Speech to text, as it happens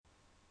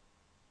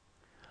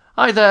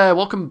Hi there,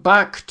 welcome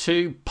back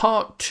to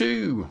part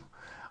 2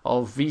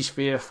 of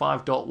vSphere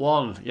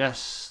 5.1.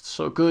 Yes,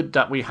 so good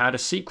that we had a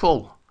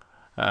sequel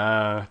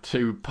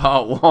to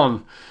part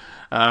 1,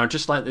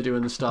 just like they do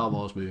in the Star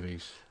Wars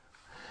movies.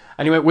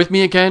 Anyway, with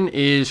me again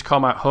is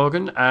Cormac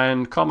Hogan,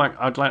 and Cormac,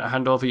 I'd like to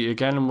hand over to you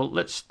again, and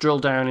let's drill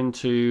down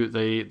into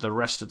the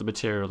rest of the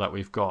material that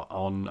we've got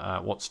on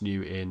what's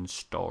new in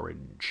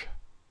storage.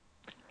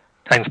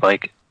 Thanks,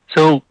 Mike.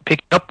 So,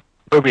 picking up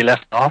where we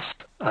left off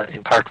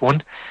in part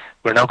 1,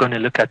 we're now going to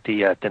look at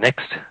the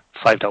next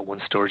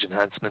 5.1 storage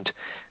enhancement,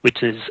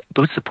 which is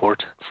boot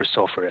support for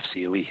software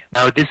FCOE.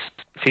 Now, this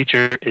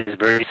feature is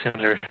very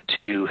similar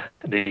to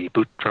the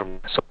boot from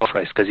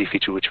software SCSI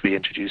feature, which we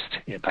introduced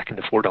back in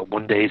the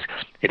 4.1 days.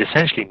 It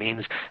essentially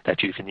means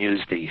that you can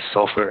use the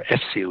software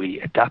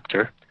FCOE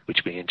adapter,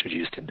 which we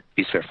introduced in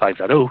vSphere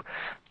 5.0,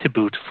 to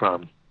boot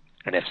from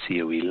an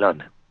FCOE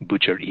LUN.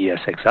 Boot your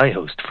ESXi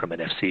host from an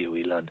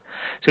FCOE LUN.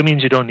 So it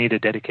means you don't need a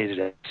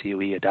dedicated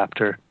FCOE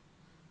adapter.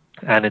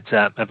 And it's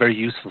a very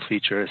useful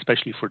feature,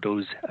 especially for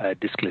those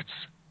diskless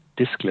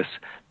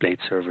blade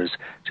servers,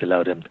 to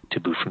allow them to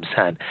boot from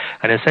SAN.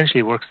 And essentially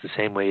it works the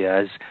same way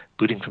as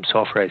booting from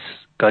software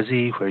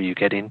SCSI, where you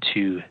get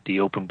into the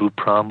open boot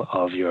prom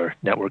of your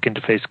network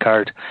interface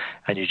card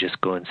and you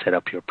just go and set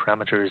up your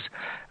parameters,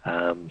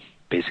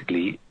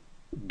 basically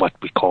what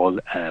we call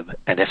an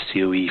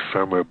FCOE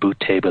firmware boot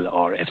table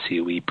or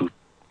FCOE boot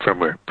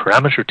firmware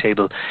parameter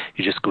table.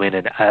 You just go in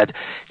and add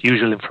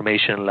usual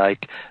information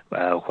like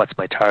what's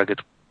my target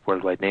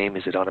worldwide name,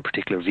 is it on a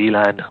particular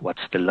VLAN,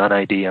 what's the LUN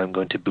ID I'm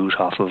going to boot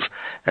off of,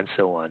 and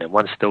so on. And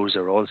once those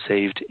are all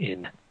saved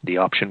in the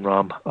option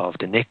ROM of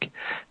the NIC,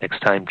 next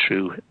time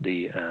through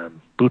the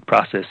boot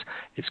process,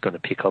 it's going to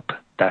pick up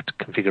that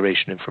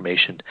configuration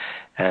information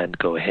and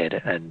go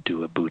ahead and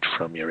do a boot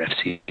from your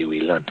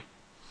FCOE LUN.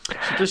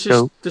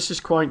 So this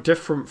is quite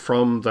different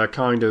from the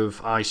kind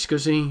of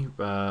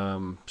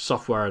iSCSI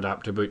software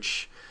adapter,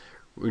 which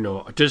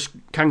just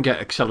can get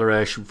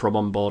acceleration from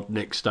onboard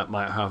NICs that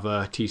might have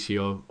a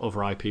TCO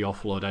over IP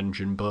offload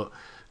engine, but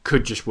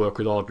could just work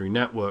with ordinary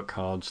network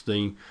cards.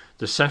 The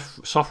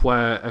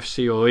software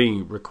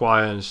FCOE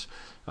requires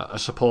a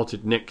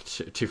supported NIC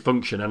to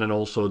function, and then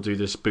also do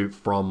this boot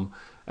from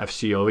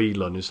FCOE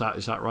LUN. Is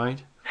that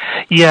right?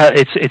 Yeah,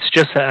 it's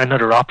just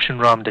another option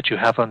ROM that you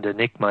have on the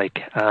NIC,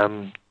 Mike.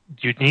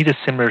 You'd need a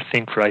similar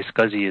thing for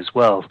iSCSI as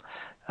well,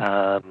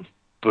 but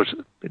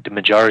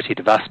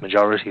the vast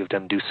majority of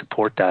them do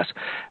support that.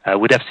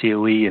 With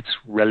FCOE, it's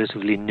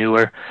relatively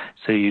newer,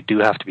 so you do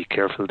have to be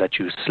careful that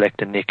you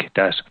select a NIC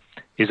that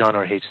is on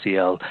our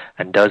HCL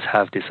and does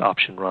have this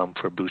option ROM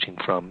for booting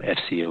from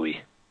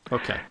FCOE.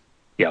 Okay.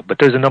 Yeah, but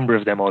there's a number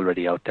of them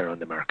already out there on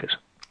the market.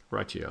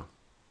 Rightio.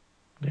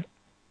 Yeah.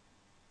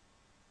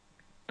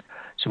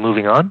 So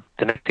moving on,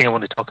 the next thing I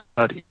want to talk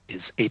about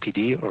is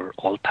APD, or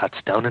all paths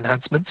down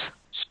enhancements.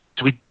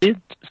 So we did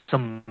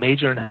some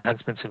major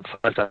enhancements in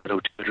 5.0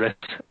 to address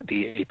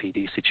the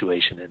APD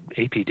situation. And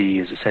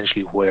APD is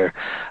essentially where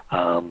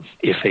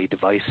if a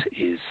device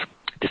is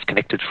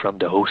disconnected from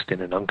the host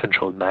in an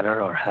uncontrolled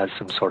manner or has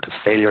some sort of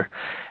failure,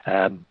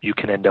 you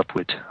can end up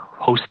with the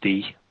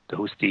hostd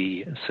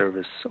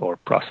service or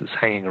process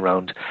hanging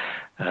around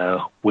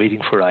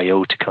waiting for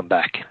I/O to come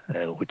back,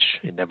 which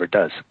it never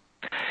does.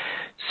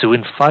 So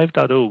in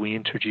 5.0, we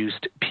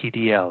introduced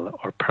PDL,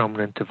 or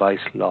permanent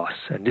device loss,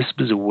 and this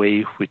was a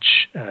way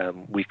which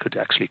we could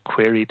actually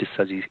query the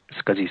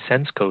SCSI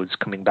sense codes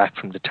coming back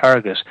from the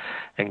target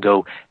and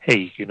go,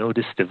 hey,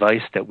 this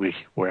device that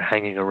we're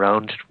hanging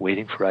around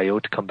waiting for I/O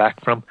to come back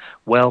from,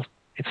 well,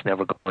 it's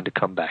never going to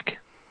come back.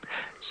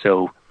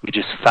 So we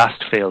just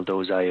fast fail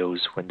those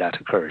I/Os when that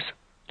occurs.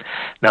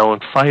 Now in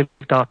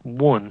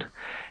 5.1,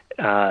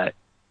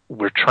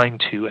 we're trying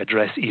to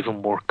address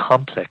even more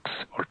complex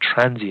or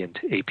transient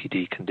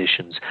APD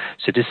conditions.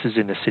 So this is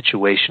in a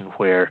situation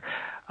where,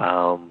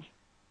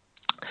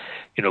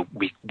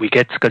 we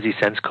get SCSI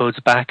sense codes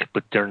back,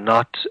 but they're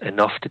not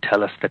enough to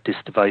tell us that this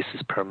device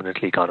has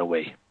permanently gone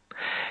away.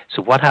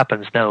 So what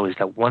happens now is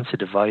that once a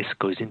device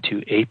goes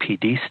into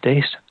APD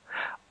state,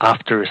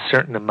 after a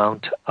certain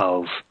amount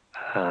of,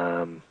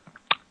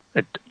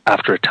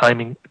 after a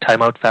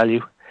timeout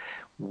value,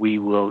 we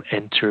will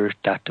enter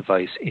that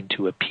device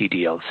into a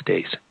PDL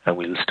state, and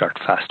we'll start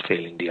fast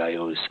failing the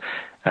I/Os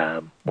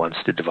once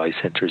the device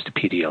enters the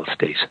PDL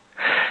state.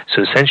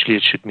 So essentially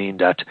it should mean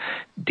that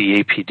the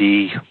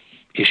APD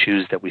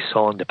issues that we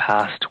saw in the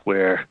past,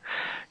 where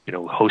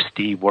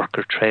hostd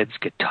worker threads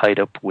get tied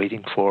up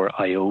waiting for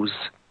I/Os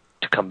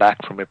to come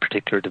back from a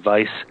particular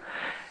device,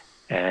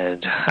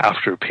 and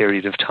after a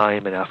period of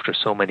time and after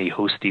so many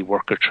hostd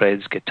worker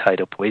threads get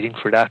tied up waiting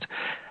for that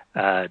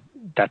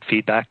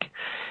feedback,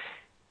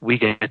 we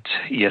get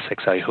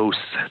ESXi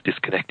hosts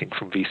disconnecting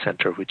from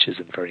vCenter, which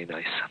isn't very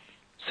nice.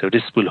 So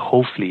this will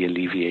hopefully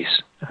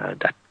alleviate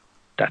that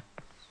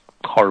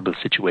horrible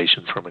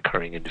situation from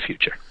occurring in the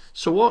future.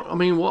 So what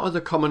are the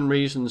common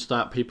reasons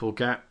that people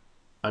get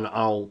an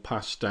all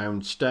pass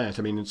down state?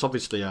 It's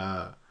obviously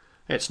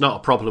it's not a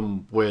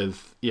problem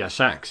with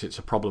ESX, it's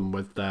a problem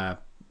with their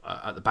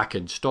at the back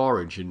end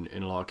storage in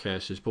a lot of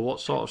cases. But what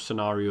sort of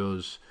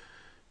scenarios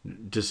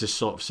does this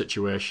sort of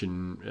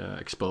situation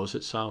expose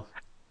itself?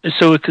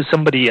 So, to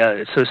somebody,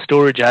 so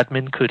storage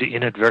admin could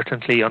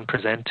inadvertently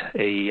unpresent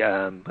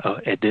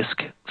a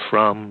disk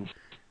from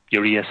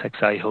your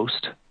ESXi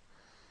host.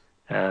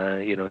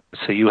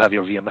 So you have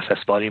your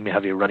VMFS volume, you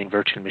have your running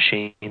virtual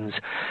machines.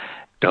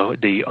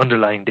 The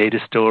underlying data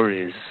store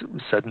is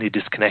suddenly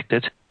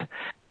disconnected,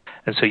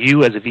 and so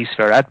you, as a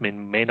vSphere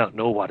admin, may not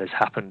know what has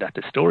happened at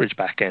the storage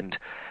backend.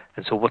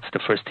 And so, what's the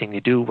first thing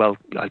you do? Well,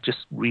 I'll just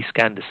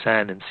rescan the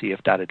SAN and see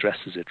if that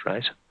addresses it,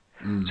 right?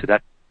 So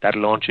that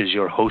launches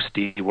your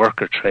hosty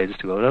worker threads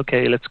to go,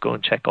 okay, let's go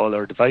and check all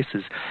our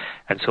devices.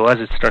 And so as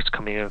it starts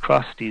coming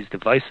across these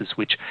devices,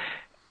 which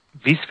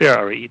vSphere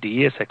or the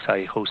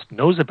ESXi host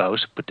knows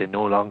about, but they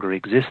no longer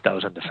exist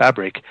out on the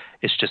fabric,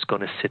 it's just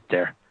going to sit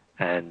there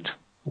and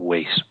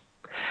wait.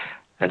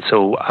 And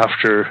so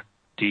after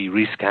the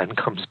rescan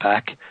comes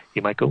back,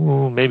 you might go,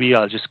 oh, maybe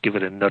I'll just give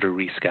it another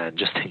rescan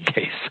just in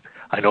case.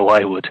 I know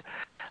I would.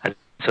 And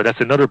so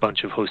that's another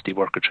bunch of hosty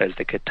worker threads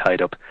that get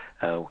tied up,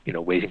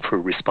 waiting for a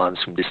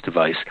response from this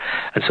device.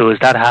 And so as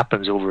that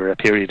happens over a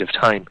period of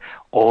time,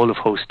 all of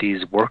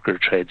hosty's worker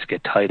threads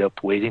get tied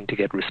up waiting to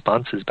get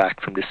responses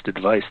back from this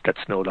device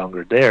that's no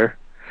longer there.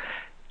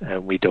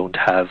 And we don't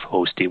have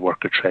hosty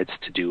worker threads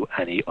to do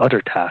any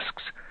other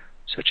tasks,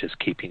 such as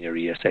keeping your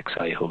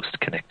ESXi host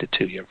connected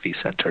to your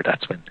vCenter.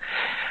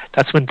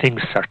 That's when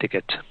things start to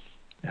get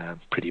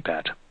pretty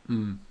bad.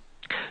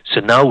 So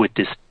now with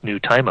this new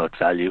timeout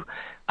value,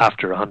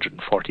 after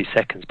 140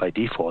 seconds by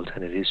default,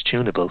 and it is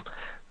tunable,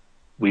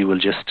 we will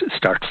just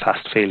start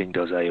fast failing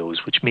those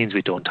IOs, which means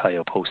we don't tie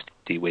up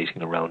hosty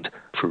waiting around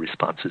for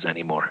responses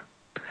anymore.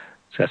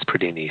 So that's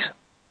pretty neat.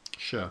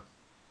 Sure.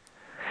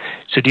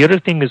 So the other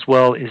thing as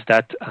well is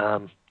that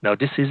now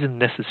this isn't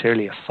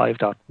necessarily a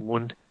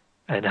 5.1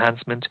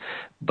 enhancement,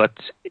 but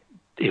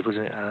it was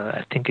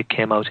I think it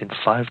came out in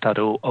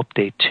 5.0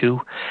 update 2,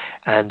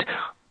 and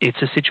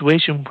it's a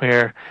situation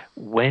where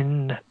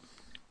when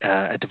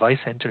a device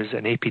enters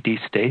an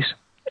APD state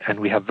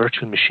and we have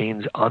virtual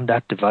machines on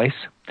that device,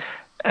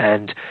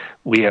 and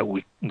we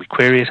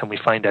query it and we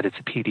find that it's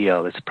a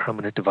PDL, it's a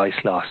permanent device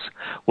loss,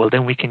 well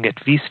then we can get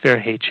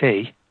vSphere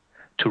HA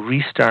to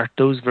restart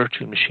those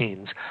virtual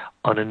machines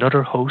on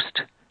another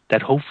host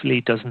that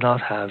hopefully does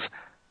not have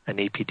an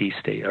APD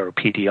state or a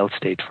PDL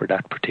state for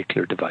that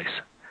particular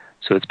device.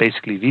 So it's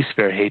basically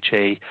vSphere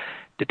HA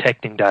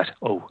detecting that,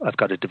 oh, I've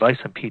got a device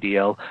on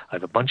PDL, I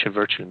have a bunch of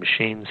virtual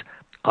machines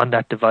on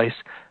that device.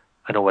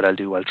 I know what I'll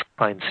do. I'll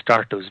try and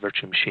start those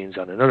virtual machines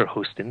on another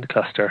host in the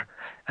cluster,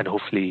 and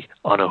hopefully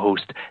on a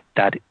host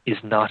that is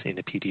not in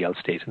a PDL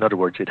state. In other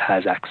words, it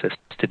has access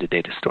to the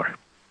data store.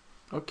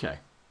 Okay.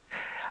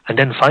 And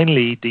then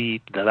finally,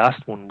 the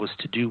last one was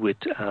to do with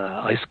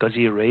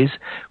iSCSI arrays,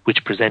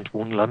 which present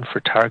one LUN for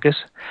target.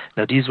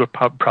 Now, these were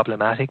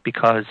problematic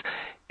because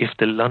if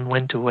the LUN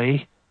went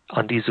away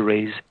on these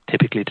arrays,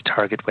 typically the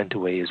target went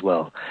away as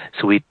well.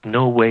 So we had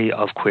no way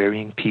of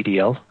querying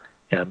PDL.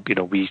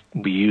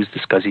 We use the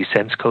SCSI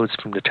sense codes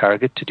from the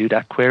target to do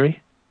that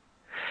query.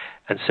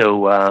 And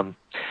so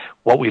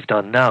what we've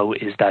done now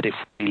is that if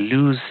we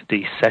lose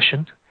the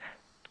session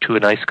to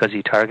an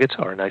iSCSI target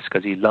or an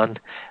iSCSI LUN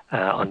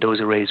on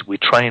those arrays, we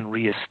try and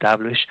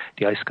reestablish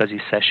the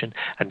iSCSI session,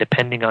 and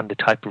depending on the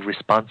type of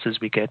responses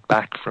we get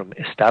back from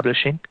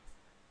establishing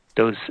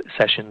those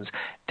sessions,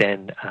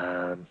 then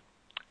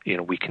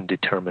we can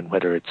determine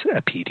whether it's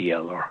a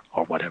PDL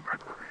or whatever.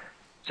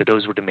 So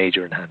those were the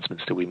major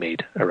enhancements that we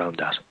made around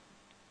that.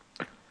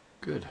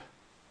 Good.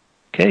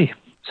 Okay,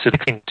 so the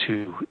thing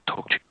to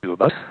talk to you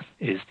about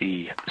is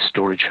the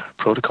storage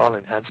protocol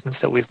enhancements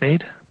that we've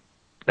made.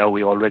 Now,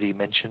 we already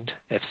mentioned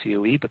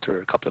FCOE, but there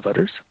are a couple of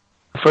others.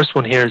 The first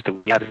one here is that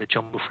we added a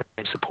jumbo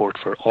frame support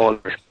for all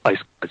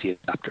iSCSI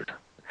adapters.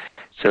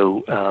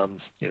 So,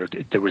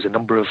 there was a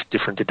number of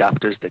different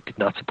adapters that did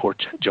not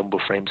support jumbo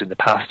frames in the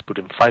past, but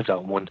in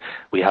 5.1,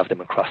 we have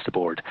them across the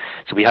board.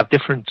 So we have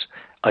different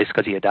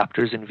iSCSI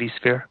adapters in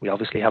vSphere. We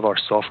obviously have our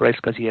software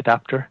iSCSI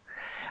adapter,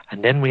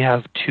 and then we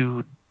have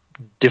two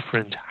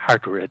different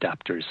hardware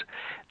adapters.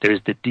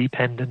 There's the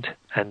dependent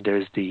and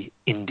there's the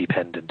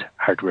independent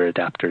hardware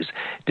adapters.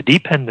 The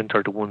dependent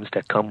are the ones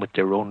that come with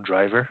their own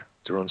driver,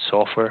 their own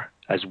software,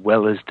 as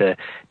well as the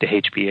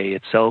HBA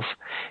itself.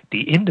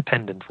 The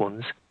independent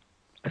ones,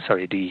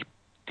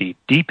 the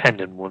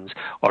dependent ones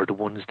are the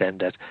ones then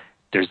that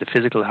there's the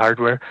physical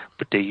hardware,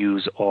 but they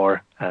use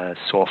our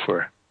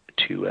software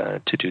to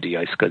do the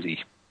iSCSI,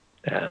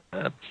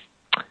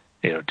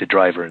 the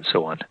driver and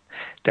so on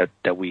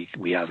that we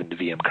have in the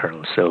VM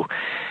kernel. So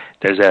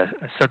there's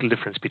a subtle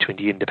difference between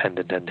the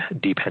independent and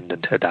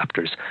dependent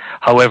adapters.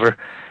 However,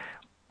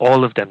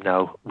 all of them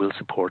now will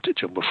support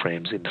jumbo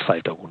frames in the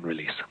 5.1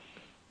 release.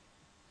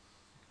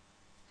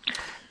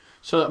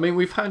 So, I mean,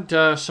 we've had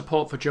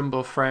support for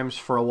jumbo frames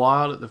for a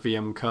while at the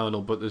VM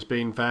kernel, but there's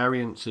been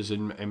variances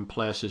in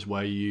places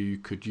where you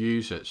could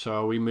use it. So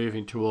are we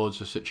moving towards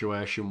a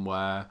situation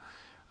where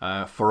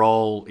for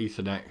all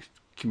Ethernet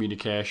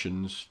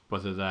communications,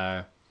 whether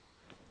they're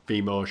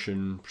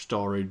vMotion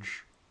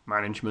storage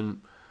management.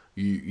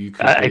 You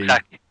could be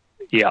exactly.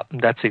 Yeah,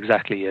 that's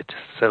exactly it.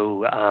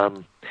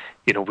 So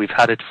we've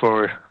had it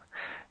for,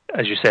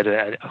 as you said,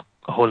 a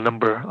whole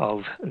number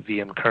of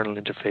VM kernel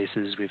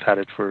interfaces. We've had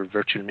it for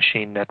virtual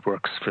machine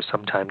networks for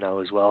some time now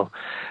as well.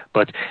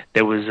 But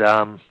there was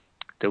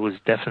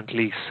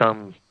definitely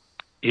some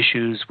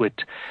issues with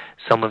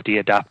some of the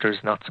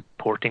adapters not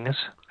supporting it,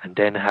 and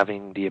then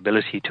having the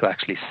ability to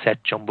actually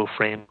set jumbo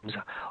frames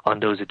on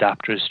those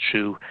adapters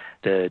through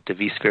the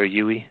vSphere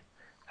UI.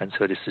 And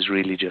so this is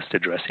really just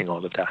addressing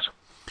all of that.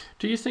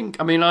 Do you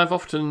think, I've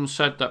often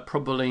said that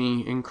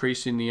probably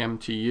increasing the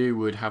MTU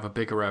would have a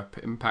bigger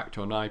impact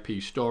on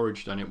IP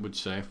storage than it would,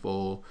 say,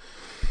 for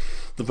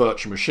the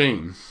virtual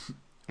machine.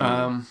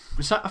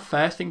 Is that a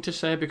fair thing to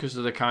say, because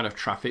of the kind of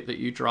traffic that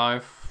you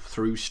drive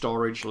through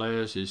storage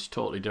layers is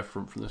totally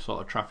different from the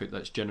sort of traffic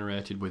that's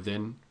generated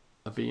within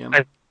a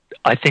VM?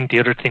 I think the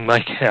other thing,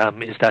 Mike,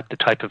 is that the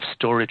type of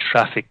storage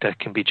traffic that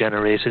can be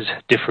generated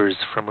differs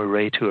from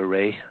array to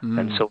array.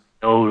 And so we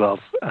know of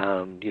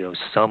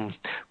some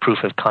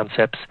proof of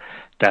concepts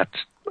that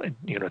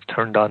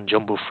turned on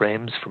jumbo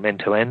frames from end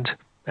to end,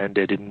 and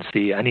they didn't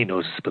see any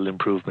noticeable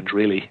improvement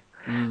really.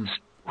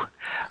 So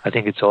I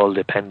think it's all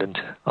dependent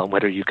on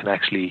whether you can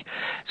actually.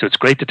 So it's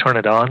great to turn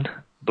it on,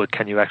 but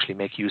can you actually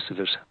make use of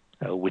it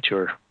with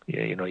your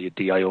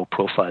the I/O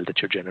profile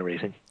that you're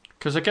generating?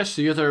 Because I guess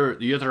the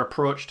other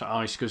approach to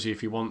iSCSI,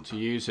 if you want to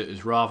use it,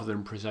 is rather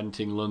than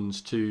presenting LUNs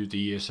to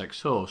the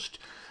ESX host,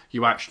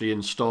 you actually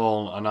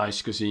install an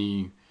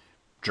iSCSI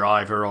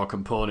driver or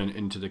component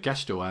into the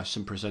guest OS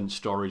and present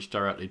storage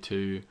directly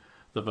to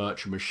the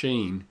virtual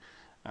machine.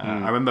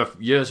 I remember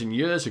years and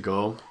years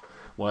ago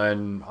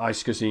when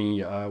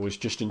iSCSI was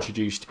just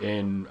introduced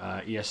in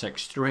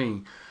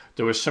ESX3,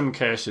 there were some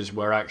cases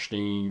where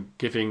actually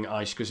giving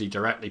iSCSI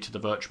directly to the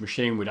virtual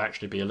machine would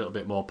actually be a little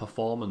bit more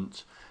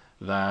performant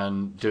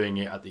than doing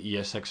it at the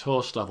ESX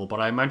host level. But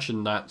I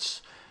imagine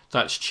that's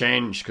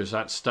changed, because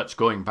that's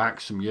going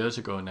back some years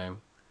ago now.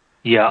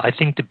 Yeah, I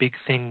think the big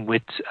thing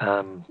with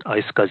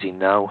iSCSI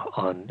now,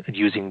 on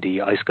using the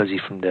iSCSI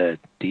from the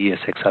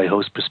ESXi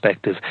host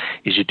perspective,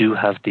 is you do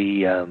have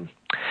the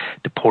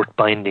port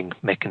binding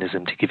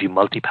mechanism to give you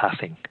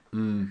multipathing.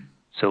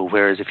 So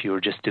whereas if you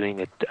were just doing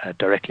it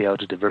directly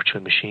out of the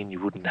virtual machine, you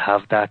wouldn't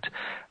have that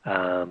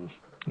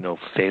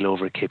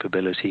failover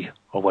capability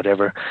or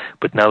whatever.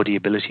 But now the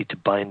ability to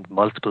bind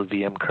multiple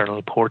VM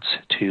kernel ports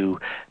to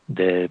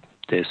the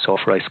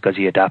software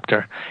iSCSI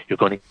adapter, you're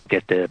going to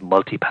get the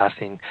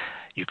multipathing.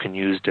 You can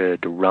use the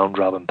round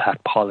robin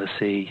path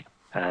policy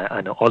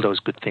and all those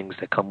good things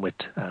that come with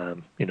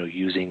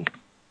using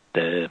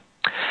the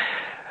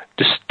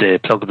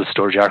pluggable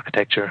storage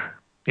architecture,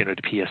 the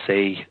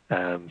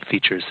PSA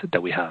features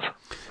that we have.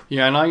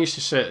 Yeah, and I used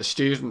to say to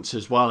students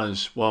as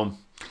well,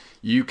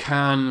 you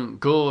can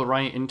go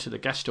right into the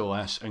guest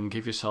OS and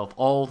give yourself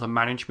all the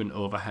management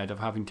overhead of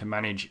having to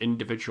manage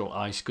individual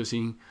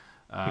iSCSI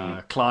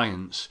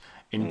clients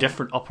in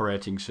different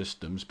operating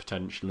systems,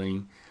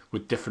 potentially,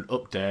 with different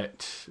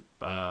update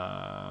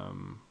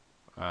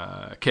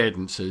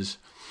cadences.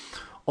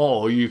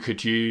 Or you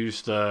could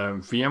use the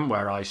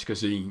VMware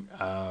iSCSI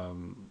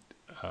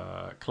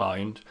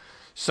client,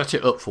 set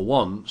it up for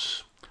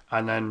once,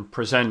 and then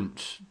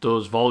present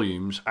those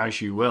volumes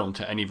as you will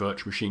to any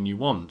virtual machine you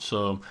want.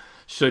 So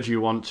should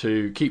you want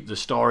to keep the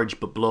storage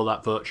but blow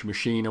that virtual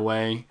machine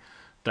away,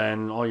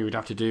 then all you would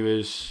have to do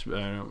is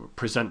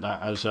present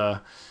that as an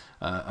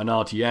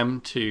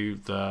RDM to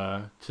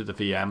the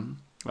VM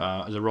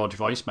as a raw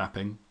device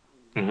mapping,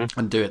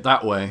 and do it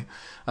that way.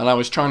 And I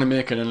was trying to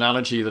make an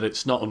analogy that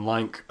it's not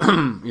unlike,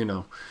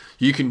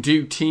 you can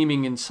do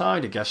teaming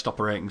inside a guest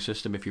operating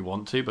system if you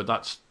want to, but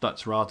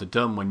that's rather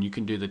dumb when you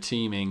can do the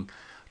teaming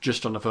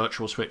just on a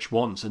virtual switch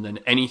once, and then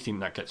anything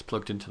that gets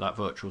plugged into that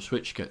virtual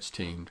switch gets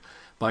teamed.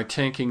 By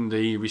taking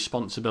the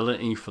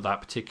responsibility for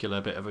that particular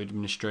bit of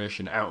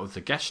administration out of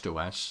the guest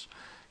OS,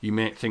 you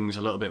make things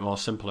a little bit more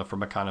simpler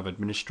from a kind of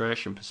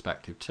administration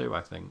perspective too,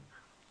 I think.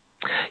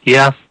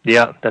 Yeah,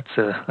 that's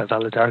a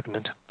valid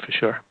argument for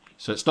sure.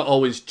 So it's not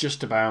always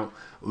just about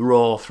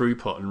raw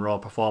throughput and raw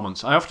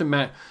performance. I often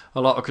met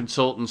a lot of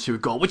consultants who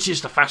would go, which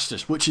is the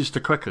fastest, which is the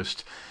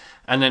quickest?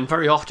 And then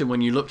very often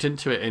when you looked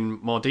into it in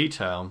more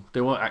detail,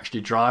 they weren't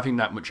actually driving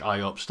that much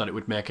IOPS that it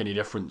would make any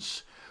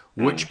difference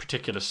which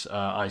particular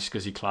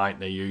iSCSI client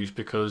they used,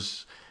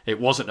 because it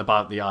wasn't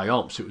about the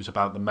IOPS, it was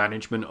about the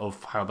management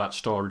of how that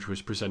storage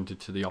was presented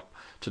to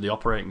the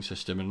operating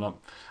system. And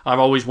I've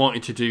always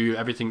wanted to do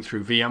everything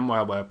through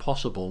VMware where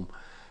possible,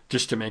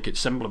 just to make it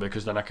simpler,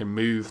 because then I can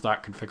move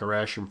that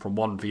configuration from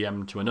one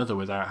VM to another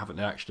without having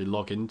to actually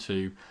log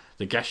into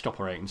the guest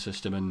operating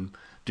system and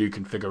do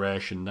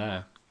configuration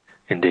there.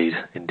 Indeed.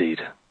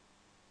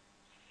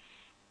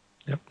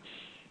 Yep.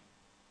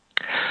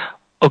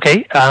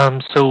 Okay,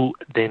 so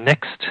the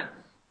next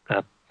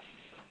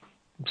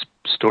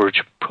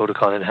storage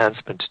protocol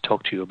enhancement to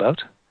talk to you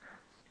about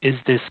is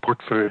the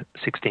support for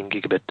 16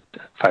 gigabit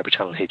fiber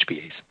channel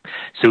HBAs.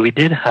 So we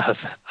did have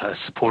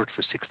support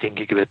for 16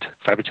 gigabit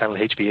fiber channel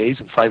HBAs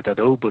in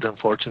 5.0, but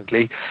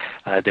unfortunately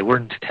they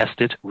weren't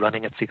tested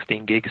running at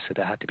 16 gigs, so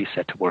they had to be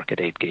set to work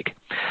at 8 gig.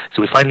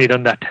 So we finally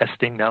done that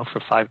testing now for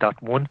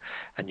 5.1,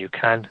 and you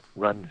can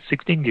run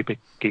 16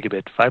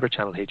 gigabit fiber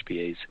channel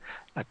HBAs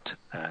at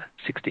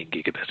 16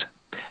 gigabit.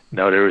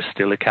 Now there is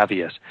still a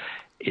caveat.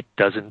 It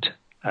doesn't.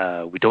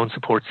 We don't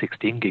support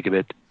 16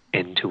 gigabit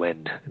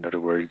end-to-end. In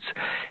other words,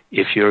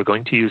 if you're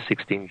going to use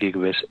 16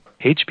 gigabit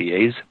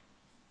HBAs,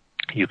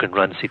 you can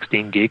run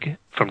 16 gig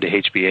from the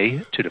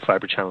HBA to the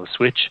fiber channel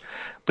switch,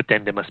 but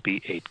then there must be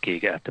 8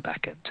 gig at the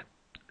back end.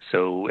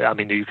 So, I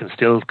mean, you can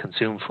still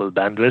consume full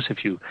bandwidth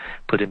if you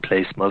put in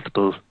place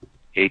multiple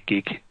 8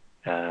 gig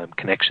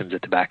connections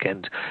at the back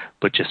end,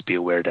 but just be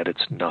aware that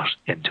it's not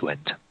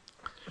end-to-end.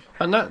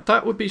 And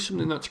that would be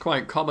something that's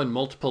quite common,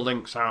 multiple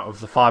links out of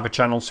the fiber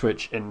channel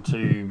switch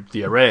into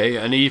the array,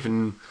 and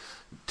even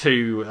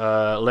 2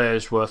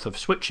 layers worth of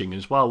switching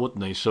as well,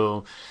 wouldn't they?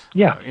 So,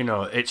 yeah,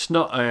 it's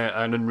not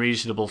an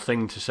unreasonable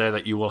thing to say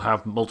that you will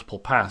have multiple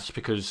paths,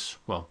 because,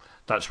 well,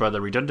 that's where the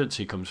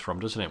redundancy comes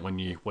from, doesn't it? When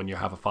you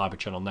have a fiber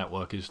channel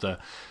network, is the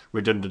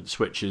redundant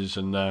switches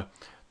and the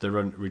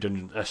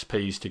redundant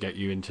SPs to get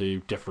you into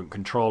different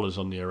controllers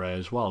on the array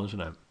as well, isn't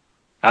it?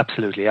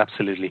 Absolutely,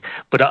 absolutely.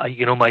 But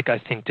Mike, I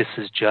think this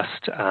is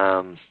just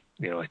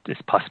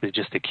it's possibly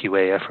just a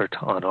QA effort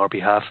on our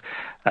behalf.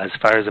 As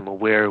far as I'm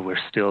aware, we're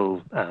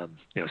still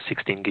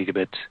 16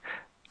 gigabit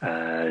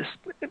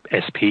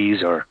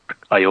SPs or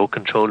I/O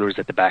controllers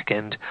at the back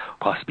end,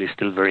 possibly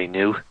still very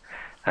new.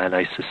 And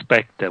I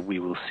suspect that we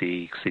will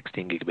see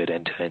 16 gigabit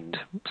end-to-end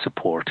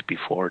support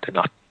before they're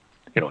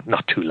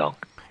not too long.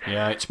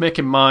 Yeah, it's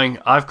making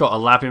I've got a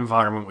lab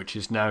environment which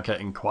is now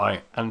getting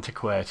quite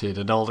antiquated,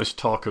 and all this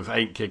talk of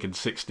 8 gig and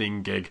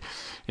 16 gig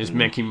is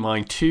making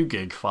my 2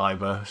 gig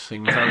fiber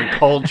seem very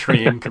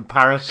paltry in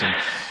comparison.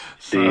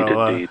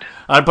 Indeed.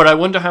 But I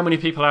wonder how many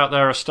people out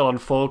there are still on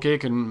 4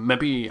 gig and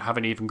maybe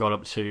haven't even got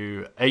up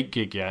to 8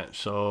 gig yet.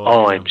 So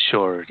I'm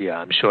sure. Yeah,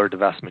 I'm sure the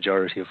vast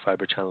majority of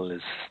fiber channel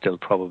is still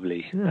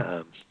probably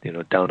down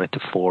at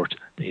the 4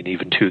 and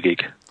even 2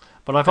 gig.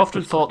 But I've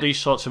often thought these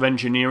sorts of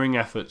engineering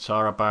efforts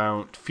are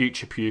about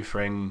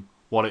future-proofing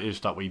what it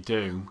is that we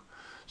do.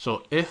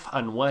 So if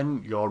and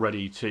when you're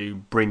ready to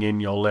bring in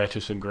your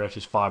latest and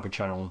greatest fiber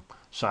channel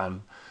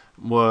SAN,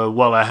 we're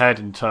well ahead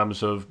in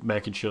terms of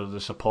making sure the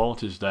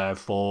support is there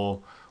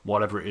for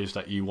whatever it is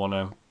that you want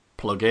to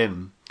plug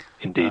in.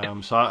 Indeed.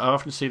 So I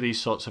often see these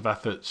sorts of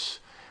efforts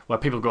where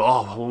people go,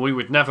 "Oh, well, we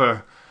would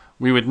never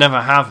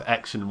have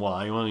X and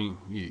Y." Well,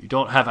 you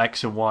don't have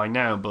X and Y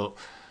now, but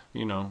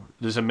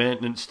there's a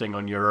maintenance thing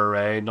on your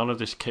array. None of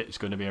this kit is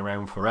going to be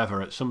around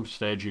forever. At some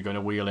stage, you're going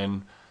to wheel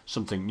in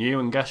something new,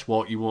 and guess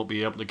what? You won't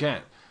be able to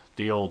get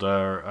the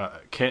older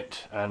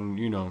kit, and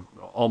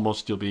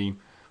almost you'll be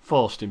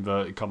forced,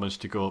 inverted commas,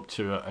 to go up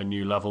to a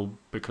new level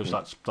because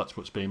that's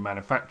what's being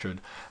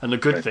manufactured. And the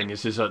good thing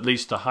is at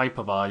least the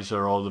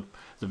hypervisor or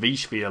the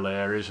vSphere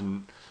layer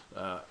isn't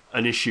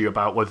an issue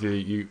about whether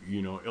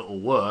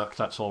it'll work.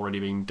 That's already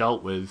been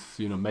dealt with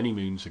many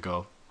moons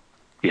ago.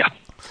 Yeah.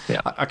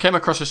 I came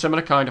across a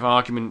similar kind of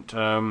argument at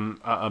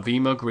a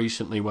VMUG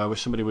recently where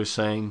somebody was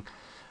saying,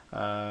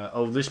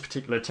 this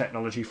particular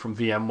technology from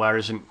VMware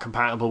isn't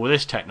compatible with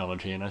this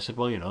technology. And I said,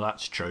 well,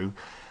 that's true.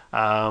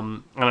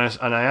 And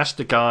I asked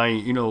the guy,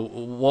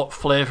 what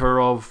flavor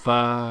of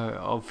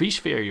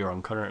vSphere you're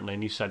on currently,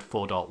 and he said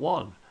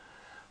 4.1.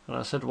 And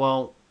I said,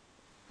 well,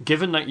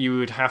 given that you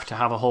would have to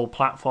have a whole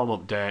platform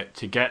update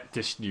to get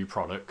this new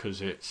product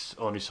because it's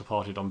only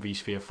supported on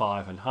vSphere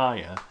 5 and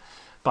higher,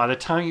 by the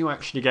time you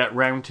actually get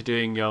round to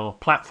doing your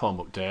platform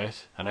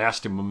update, and I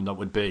asked him when that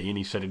would be, and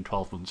he said in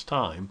 12 months'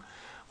 time,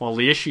 well,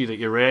 the issue that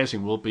you're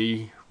raising will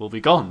be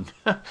gone.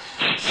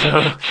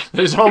 So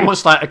there's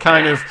almost like a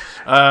kind of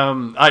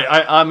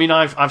I mean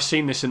I've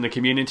seen this in the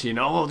community,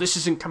 this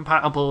isn't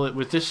compatible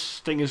with this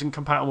thing, isn't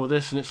compatible with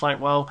this, and it's like,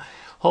 well,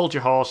 hold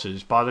your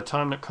horses. By the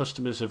time that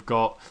customers have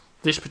got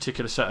this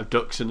particular set of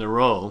ducks in the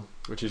row,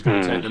 which is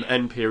going to take them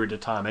n period of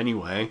time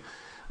anyway,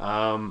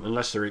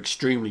 unless they're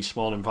extremely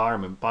small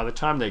environment, by the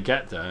time they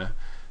get there,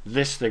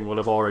 this thing will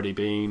have already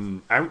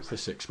been out for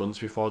 6 months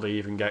before they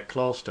even get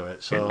close to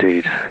it. So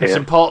Indeed, it's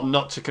important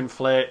not to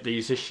conflate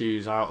these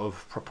issues out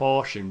of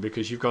proportion,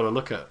 because you've got to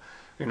look at,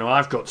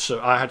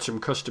 I had some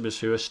customers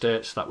who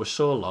estates that were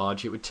so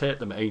large it would take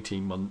them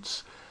 18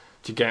 months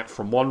to get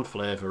from one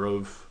flavour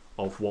of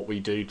what we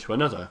do to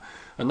another.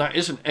 And that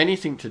isn't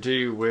anything to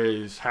do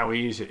with how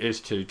easy it is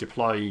to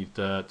deploy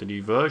the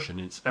new version.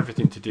 It's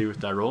everything to do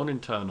with their own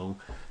internal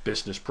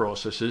business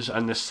processes,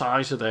 and the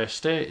size of their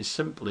estate is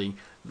simply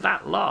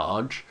that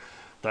large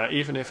that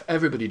even if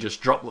everybody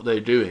just dropped what they're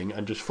doing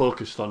and just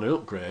focused on an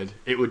upgrade,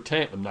 it would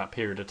take them that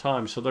period of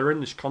time. So they're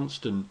in this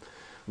constant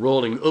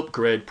rolling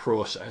upgrade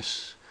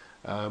process,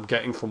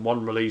 getting from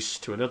one release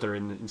to another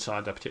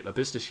inside their particular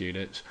business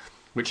units,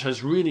 which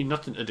has really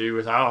nothing to do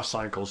with our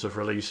cycles of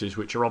releases,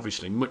 which are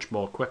obviously much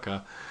more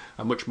quicker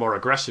and much more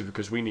aggressive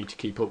because we need to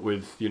keep up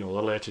with the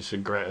latest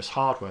and greatest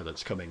hardware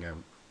that's coming out.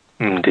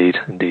 Indeed,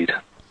 indeed.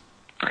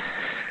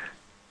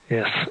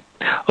 Yes.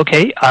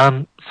 Okay,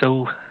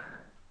 so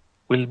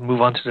we'll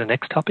move on to the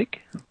next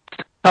topic.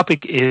 The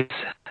topic is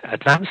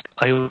Advanced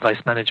I/O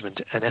Device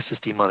Management and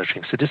SSD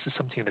Monitoring. So this is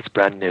something that's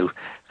brand new,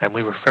 and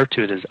we refer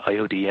to it as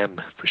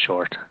IODM for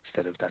short,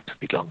 instead of that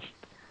big long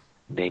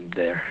name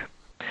there.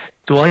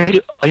 So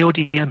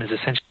IODM is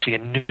essentially a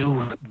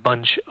new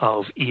bunch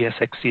of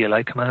ESX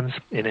CLI commands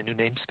in a new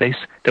namespace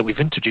that we've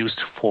introduced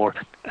for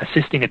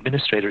assisting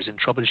administrators in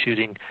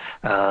troubleshooting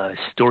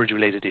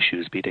storage-related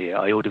issues, be they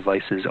I/O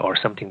devices or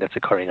something that's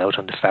occurring out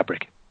on the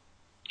fabric.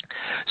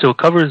 So it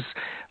covers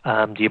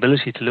the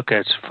ability to look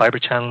at fiber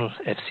channel,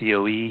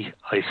 FCOE,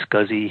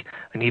 iSCSI,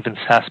 and even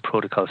SAS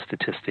protocol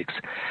statistics.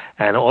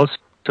 And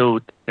also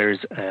there's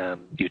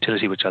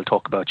utility, which I'll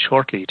talk about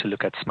shortly, to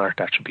look at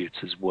smart attributes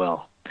as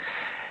well.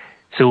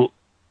 So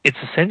it's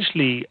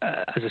essentially,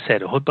 as I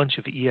said, a whole bunch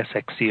of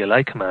ESX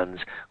CLI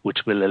commands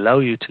which will allow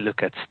you to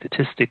look at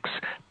statistics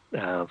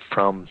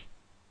from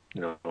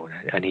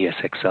an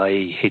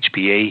ESXi,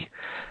 HBA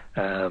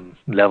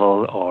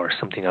level, or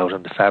something out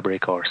on the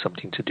fabric, or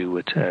something to do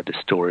with the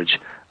storage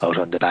out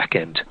on the back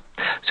end.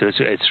 So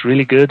it's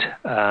really good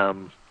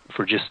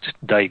for just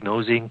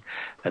diagnosing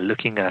and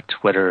looking at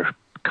whether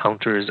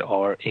counters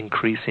are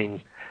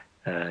increasing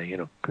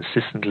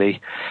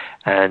consistently.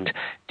 And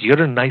the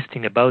other nice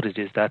thing about it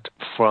is that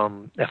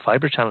from a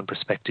fiber channel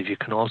perspective, you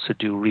can also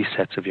do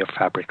resets of your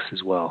fabrics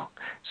as well.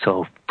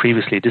 So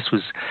previously this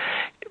was,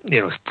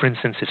 for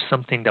instance, if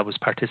something that was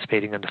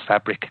participating in the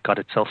fabric got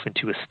itself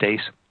into a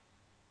state,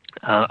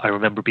 I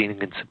remember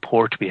being in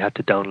support, we had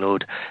to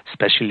download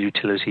special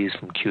utilities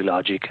from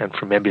QLogic and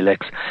from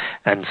Emulex,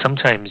 and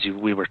sometimes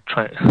we were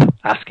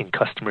asking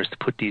customers to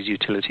put these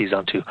utilities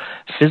onto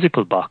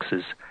physical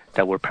boxes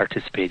that were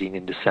participating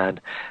in the SAN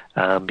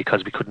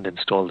because we couldn't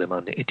install them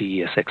on the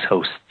ESX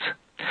hosts.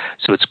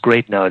 So it's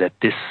great now that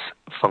this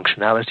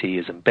functionality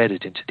is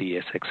embedded into the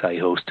ESXi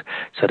host,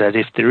 so that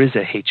if there is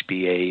a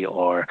HBA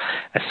or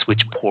a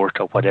switch port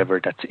or whatever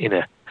that's in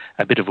a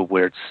bit of a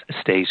weird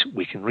state,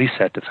 we can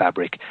reset the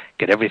fabric,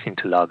 get everything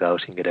to log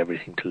out, and get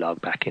everything to log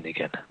back in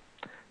again.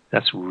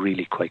 That's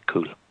really quite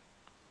cool.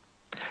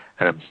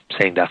 And I'm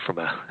saying that from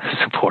a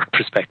support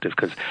perspective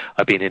because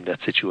I've been in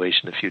that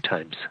situation a few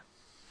times.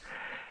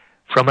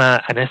 From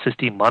an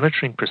SSD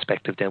monitoring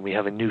perspective, then, we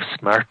have a new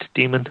smart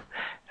daemon,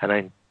 and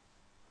I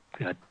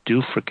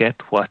do forget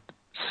what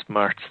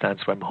SMART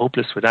stands for. I'm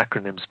hopeless with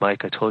acronyms,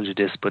 Mike. I told you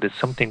this, but it's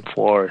something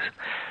for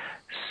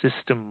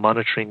System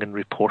Monitoring and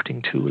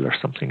Reporting Tool or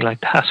something like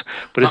that.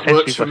 But that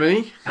works for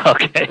me.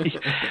 Okay.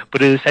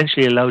 But it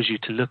essentially allows you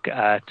to look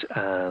at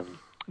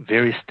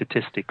various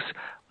statistics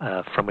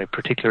from a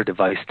particular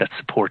device that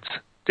supports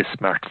this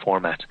smart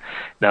format.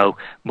 Now,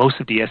 most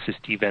of the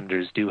SSD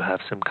vendors do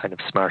have some kind of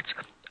smarts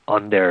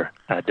on their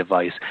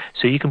device.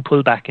 So you can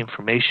pull back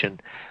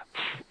information,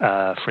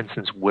 for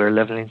instance, wear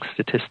leveling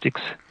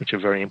statistics, which are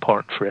very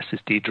important for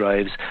SSD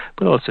drives,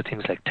 but also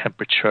things like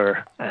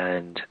temperature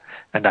and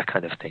that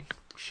kind of thing.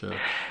 Sure.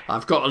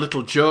 I've got a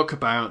little joke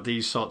about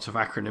these sorts of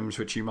acronyms,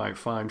 which you might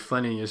find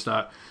funny, is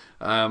that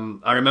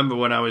I remember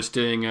when I was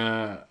doing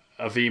a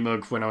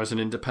VMUG when I was an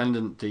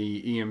independent,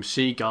 the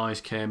EMC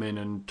guys came in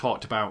and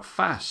talked about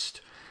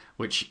FAST,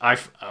 which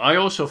I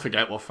also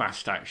forget what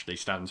FAST actually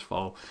stands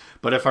for.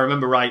 But if I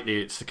remember rightly,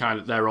 it's the kind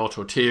of their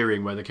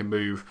auto-tiering where they can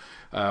move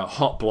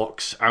hot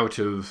blocks out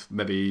of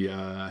maybe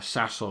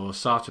SAS or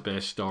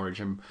SATA-based storage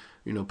and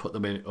put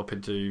them up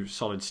into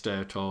solid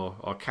state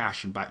or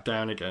cache and back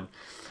down again.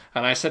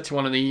 And I said to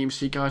one of the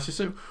EMC guys, I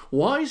said,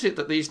 why is it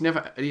that these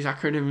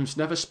acronyms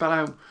never spell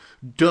out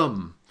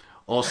dumb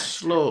or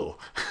slow?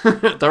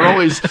 They're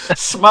always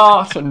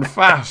smart and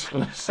fast.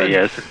 And I said,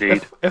 yes,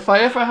 indeed. If I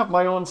ever have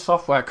my own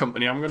software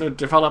company, I'm going to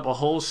develop a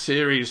whole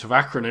series of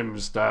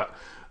acronyms that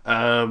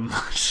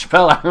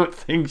spell out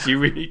things you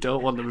really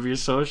don't want them to be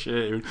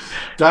associated with.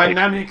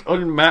 Dynamic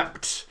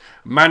Unmapped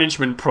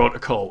Management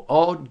Protocol,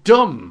 or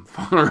dumb,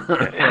 for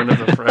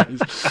another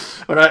phrase.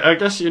 But I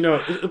guess,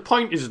 the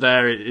point is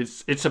there.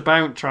 It's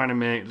about trying to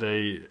make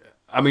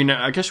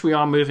I guess we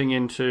are moving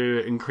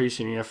into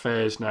increasingly a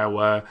phase now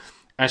where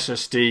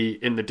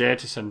SSD in the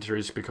data center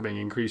is becoming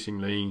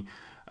increasingly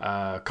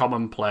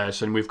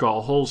commonplace, and we've got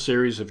a whole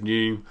series of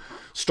new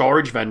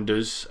storage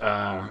vendors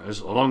as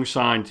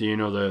alongside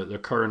the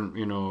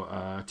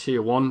current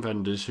tier 1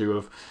 vendors who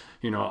have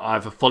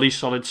either fully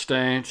solid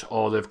state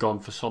or they've gone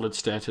for solid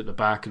state at the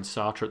back and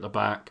SATA at the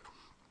back.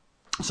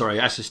 Sorry,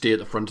 SSD at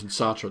the front and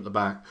SATA at the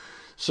back.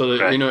 So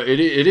that, right.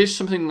 It is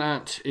something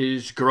that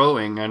is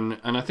growing, and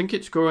I think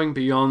it's growing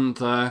beyond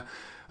the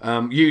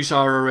use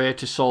RRA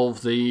to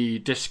solve the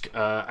disk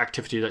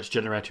activity that's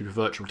generated with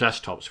virtual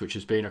desktops, which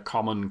has been a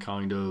common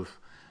kind of,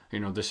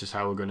 this is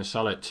how we're going to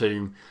sell it,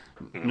 to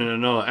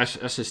no,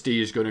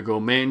 SSD is going to go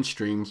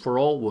mainstream for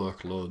all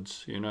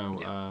workloads.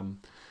 Yeah.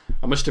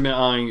 I must admit,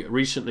 I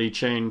recently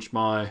changed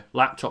my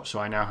laptop, so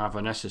I now have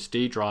an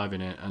SSD drive in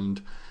it,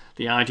 and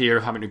the idea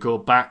of having to go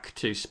back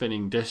to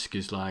spinning disk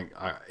is like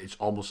it's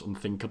almost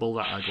unthinkable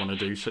that I'd want to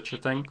do such a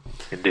thing.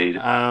 Indeed.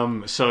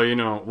 So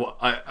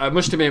I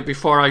must admit,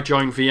 before I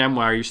joined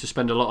VMware, I used to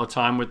spend a lot of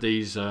time with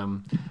these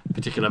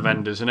particular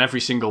vendors, and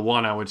every single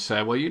one I would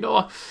say,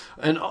 well,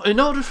 in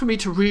order for me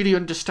to really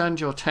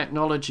understand your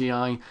technology,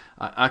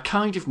 I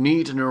kind of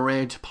need an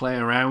array to play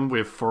around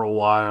with for a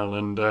while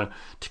and to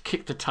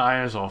kick the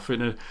tires off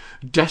in a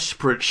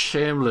desperate,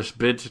 shameless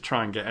bid to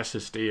try and get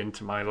SSD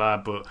into my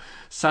lab. But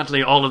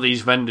sadly, all of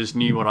these vendors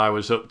knew what I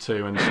was up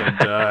to, and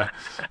said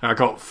I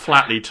got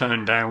flatly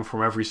turned down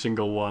from every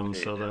single one.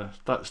 So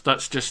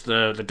that's just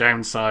the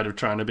downside of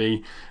trying to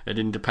be an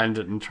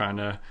independent and trying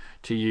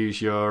to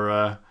use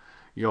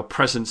your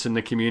presence in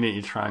the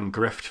community to try and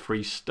grift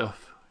free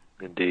stuff.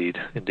 Indeed.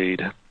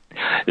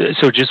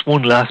 So just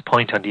one last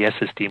point on the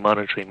SSD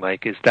monitoring,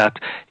 Mike, is that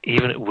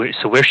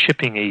we're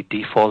shipping a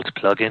default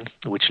plugin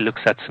which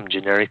looks at some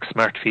generic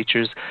smart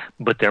features,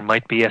 but there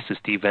might be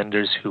SSD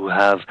vendors who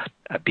have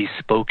a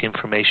bespoke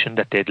information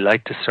that they'd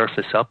like to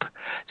surface up.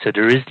 So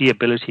there is the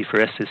ability for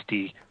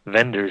SSD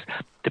vendors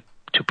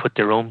to put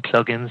their own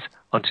plugins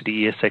onto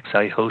the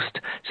ESXi host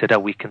so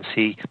that we can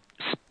see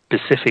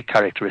specific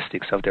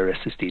characteristics of their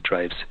SSD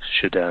drives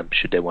should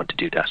they want to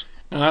do that.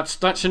 Now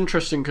that's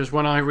interesting, because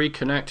when I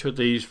reconnect with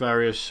these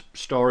various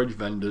storage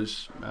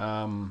vendors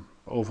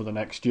over the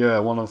next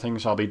year, one of the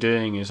things I'll be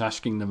doing is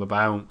asking them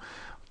about,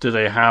 do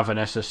they have an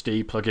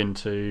SSD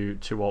plugin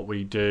to what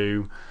we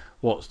do?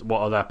 What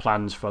are their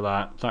plans for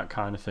that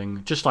kind of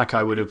thing? Just like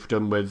I would have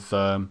done with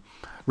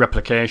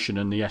replication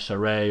and the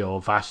SRA or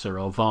VASA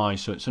or VI.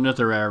 So it's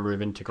another area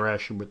of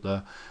integration with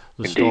the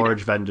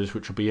storage vendors,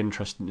 which will be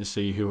interesting to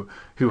see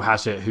who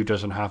has it, who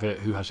doesn't have it,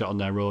 who has it on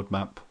their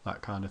roadmap,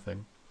 that kind of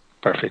thing.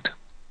 Perfect.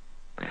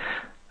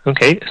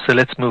 Okay, so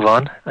let's move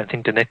on. I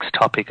think the next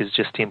topic is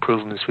just the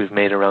improvements we've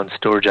made around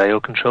storage I/O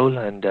control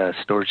and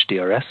storage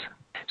DRS.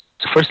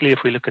 So firstly, if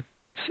we look at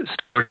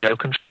storage I/O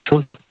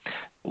control,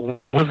 one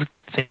of the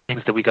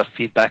things that we got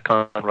feedback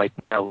on right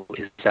now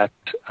is that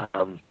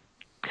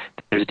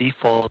there's a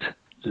default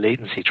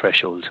latency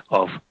threshold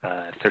of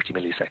 30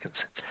 milliseconds.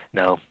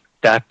 Now,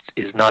 that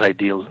is not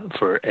ideal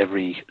for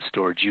every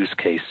storage use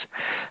case.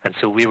 And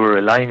so we were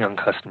relying on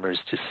customers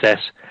to set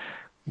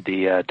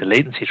the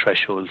latency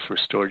threshold for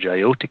storage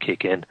I/O to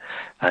kick in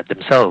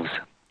themselves.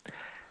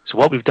 So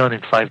what we've done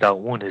in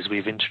 5.1 is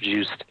we've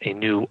introduced a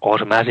new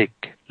automatic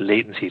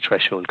latency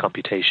threshold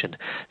computation.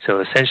 So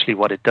essentially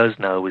what it does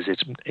now is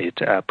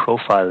it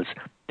profiles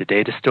the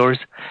data stores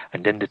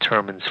and then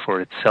determines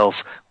for itself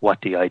what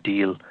the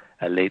ideal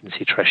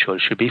latency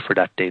threshold should be for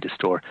that data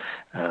store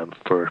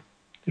for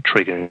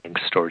triggering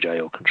storage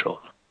I/O control.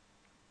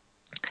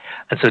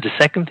 And so the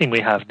second thing we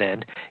have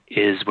then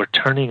is we're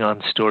turning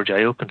on storage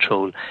I/O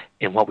control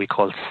in what we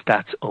call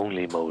stats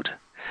only mode.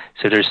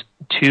 So there's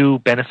two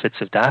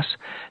benefits of that.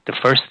 The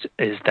first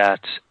is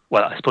that,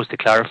 well, I suppose to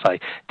clarify,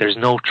 there's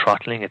no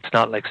throttling. It's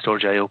not like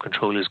storage I/O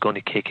control is going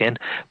to kick in,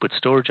 but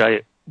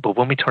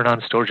when we turn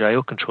on storage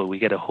I/O control, we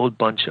get a whole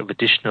bunch of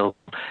additional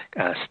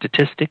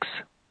statistics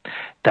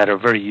that are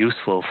very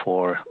useful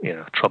for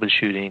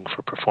troubleshooting,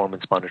 for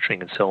performance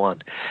monitoring, and so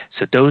on.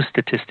 So those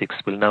statistics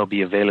will now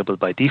be available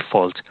by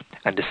default.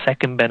 And the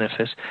second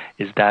benefit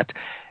is that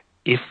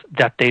if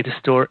that data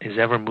store is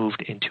ever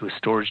moved into a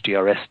storage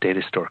DRS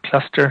data store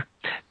cluster,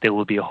 there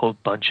will be a whole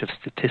bunch of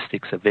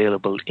statistics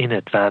available in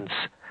advance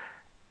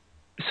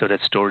so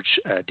that storage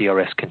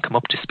DRS can come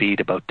up to speed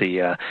about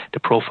the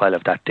profile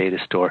of that data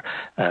store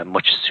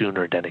much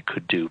sooner than it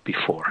could do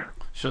before.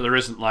 So there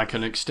isn't like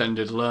an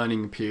extended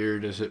learning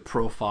period as it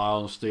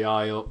profiles the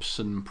IOPS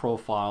and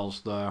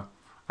profiles the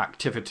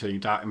activity.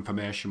 That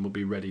information will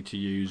be ready to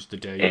use the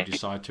day you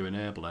decide to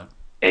enable it.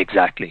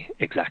 Exactly.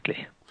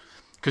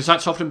 Because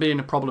that's often been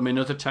a problem in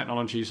other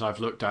technologies I've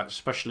looked at,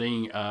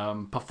 especially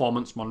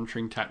performance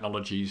monitoring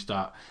technologies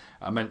that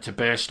are meant to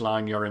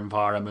baseline your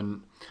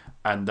environment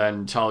and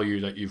then tell you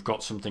that you've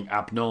got something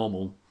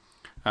abnormal.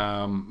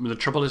 The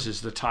trouble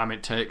is the time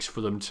it takes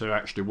for them to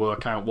actually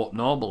work out what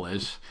normal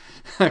is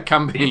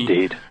can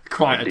be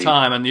quite a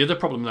time. And the other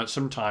problem that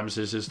sometimes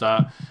is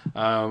that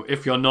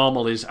if your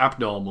normal is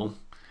abnormal,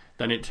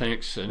 then it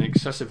takes an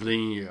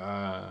excessively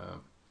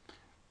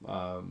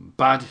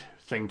bad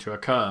thing to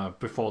occur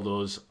before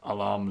those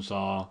alarms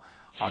are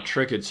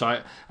triggered.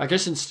 So I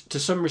guess to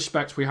some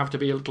respects we have to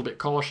be a little bit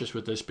cautious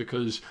with this,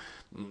 because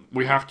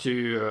we have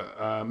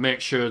to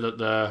make sure that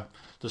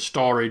the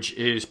storage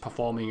is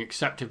performing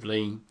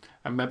acceptably,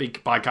 and maybe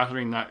by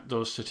gathering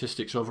those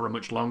statistics over a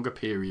much longer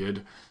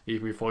period,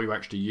 even before you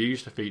actually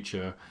use the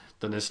feature,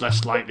 then there's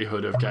less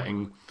likelihood of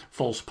getting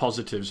false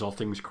positives or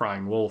things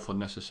crying wolf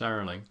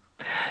unnecessarily.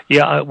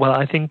 Yeah, well,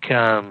 I think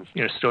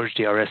storage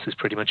DRS is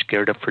pretty much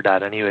geared up for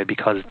that anyway,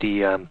 because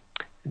the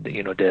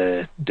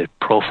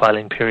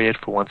profiling period,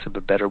 for want of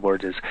a better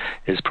word,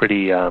 is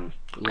pretty long.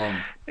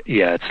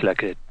 Yeah, it's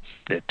like a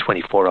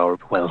 24-hour.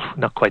 Well,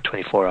 not quite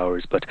 24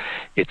 hours, but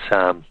it's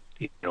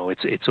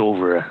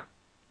over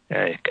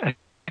a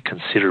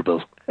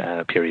considerable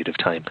period of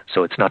time.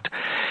 So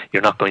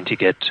you're not going to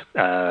get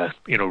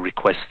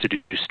requests to do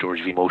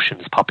storage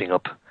vMotions popping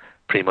up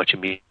pretty much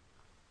immediately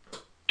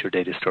your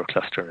data store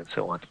cluster and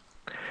so on.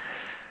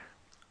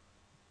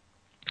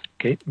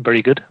 Okay,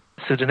 very good.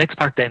 So the next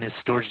part then is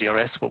storage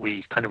DRS, what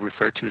we kind of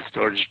refer to as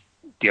storage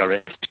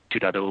DRS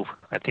 2.0.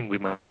 I think we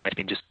might have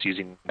been just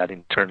using that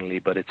internally,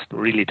 but it's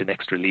really the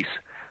next release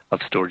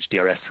of storage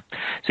DRS.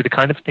 So the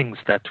kind of things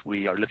that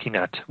we are looking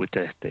at with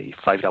the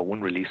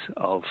 5.1 release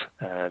of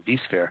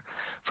vSphere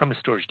from a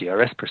storage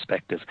DRS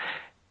perspective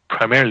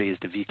primarily is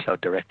the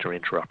vCloud Director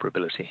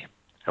interoperability.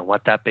 And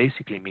what that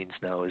basically means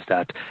now is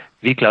that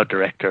vCloud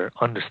Director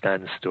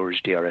understands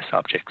storage DRS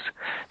objects.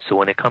 So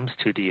when it comes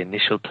to the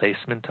initial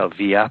placement of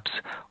vApps,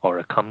 or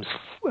it comes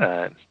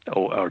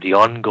or the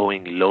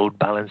ongoing load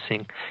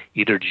balancing,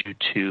 either due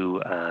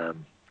to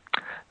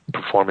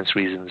performance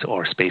reasons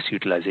or space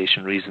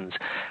utilization reasons,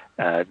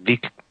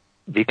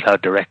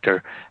 vCloud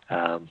Director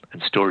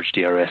and storage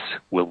DRS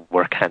will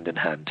work hand in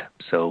hand.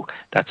 So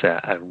that's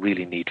a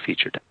really neat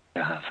feature to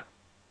have.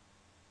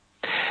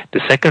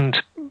 The second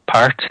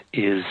part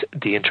is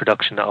the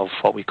introduction of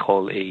what we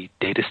call a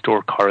data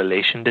store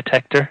correlation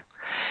detector.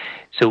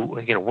 So,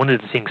 one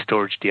of the things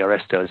storage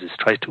DRS does is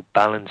try to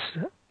balance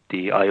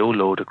the I/O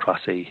load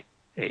across a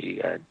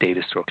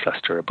data store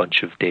cluster, a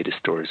bunch of data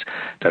stores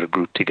that are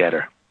grouped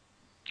together.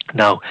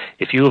 Now,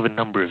 if you have a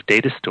number of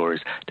data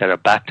stores that are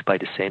backed by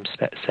the same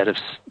set of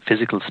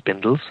physical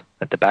spindles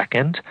at the back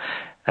end,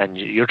 and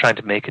you're trying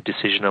to make a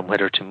decision on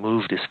whether to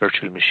move this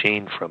virtual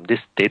machine from this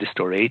data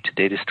store A to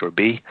data store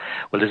B,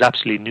 well, there's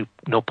absolutely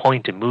no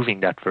point in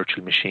moving that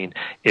virtual machine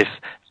if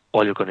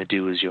all you're going to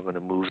do is you're going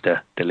to move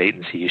the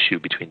latency issue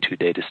between two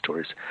data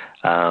stores.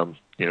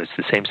 It's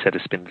the same set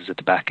of spindles at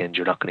the back end.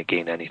 You're not going to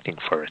gain anything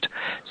for it.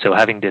 So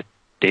having the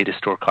data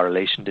store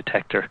correlation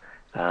detector,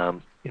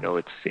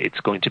 it's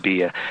going to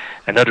be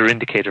another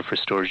indicator for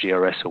storage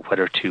DRS of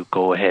whether to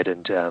go ahead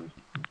and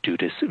do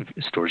this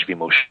storage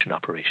vMotion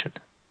operation.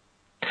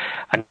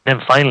 And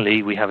then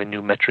finally, we have a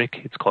new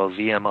metric. It's called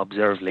VM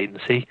observed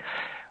latency.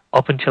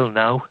 Up until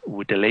now,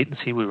 with the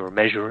latency we were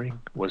measuring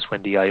was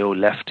when the I/O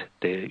left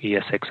the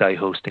ESXi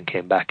host and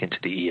came back into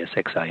the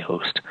ESXi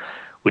host.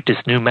 With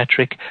this new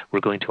metric, we're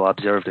going to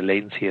observe the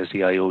latency as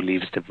the I/O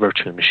leaves the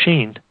virtual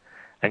machine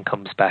and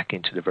comes back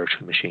into the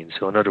virtual machine.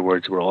 So in other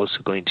words, we're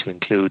also going to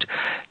include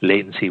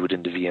latency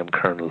within the VM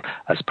kernel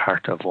as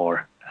part of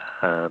our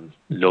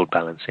load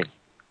balancing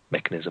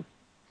mechanism.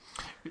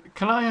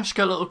 Can I ask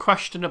a little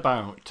question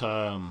about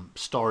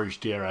storage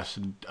DRS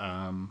and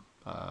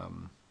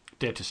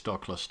data store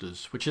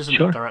clusters, which isn't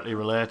directly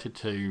related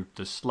to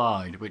the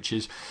slide, which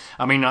is,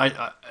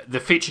 the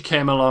feature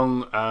came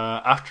along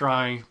after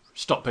I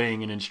stopped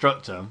being an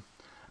instructor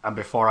and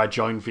before I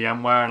joined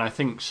VMware, and I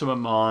think some of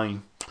my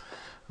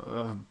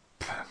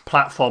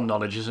platform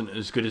knowledge isn't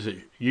as good as it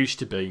used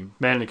to be,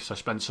 mainly because I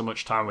spent so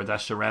much time with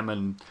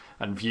SRM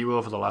and Vue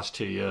over the last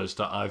 2 years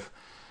that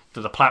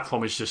the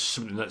platform is just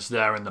something that's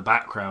there in the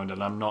background,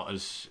 and I'm not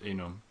as,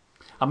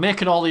 I'm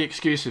making all the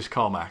excuses,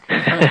 Cormac.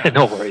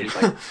 No worries.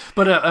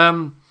 But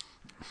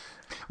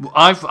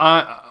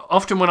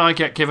often when I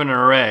get given an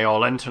array or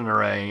lent an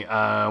array,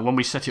 when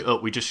we set it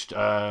up, we just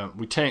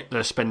we take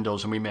the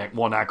spindles and we make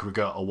one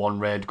aggregate or one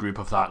RAID group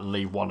of that and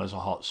leave one as a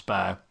hot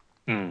spare.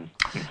 And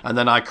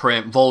then I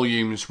create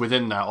volumes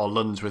within that or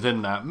LUNs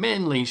within that,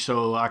 mainly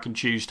so I can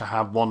choose to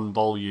have one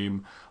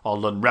volume or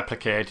LUN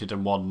replicated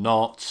and one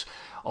not.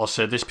 Or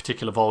say this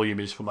particular volume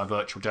is for my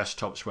virtual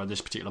desktops, where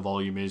this particular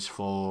volume is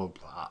for,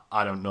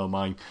 I don't know,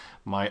 my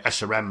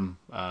SRM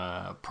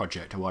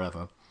project or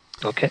whatever.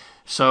 Okay.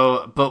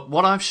 So, but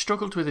what I've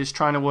struggled with is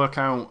trying to work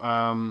out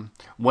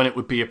when it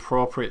would be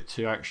appropriate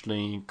to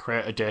actually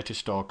create a data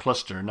store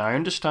cluster. Now, I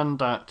understand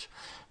that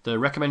the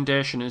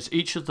recommendation is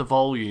each of the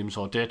volumes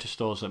or data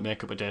stores that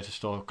make up a data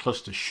store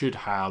cluster should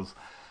have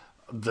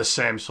the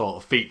same sort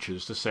of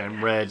features, the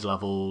same RAID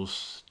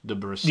levels,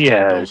 number of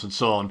spindles, and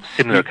so on.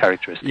 Similar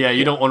characteristics. Yeah,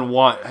 you don't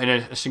want in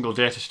a single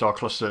data store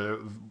cluster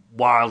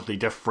wildly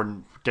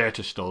different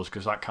data stores,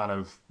 because that kind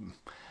of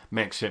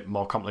makes it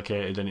more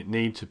complicated than it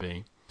needs to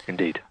be.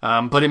 Indeed.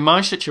 But in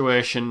my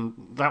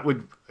situation,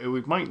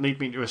 it might lead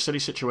me to a silly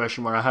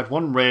situation where I had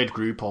one RAID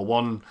group or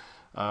one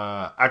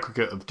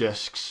aggregate of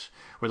disks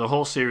with a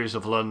whole series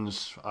of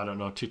LUNs,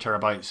 2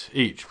 terabytes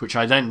each, which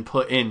I then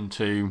put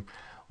into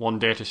one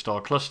data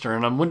store cluster,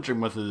 and I'm wondering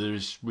whether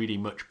there's really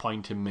much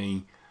point in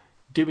me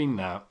doing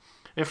that.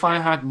 If I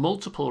had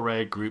multiple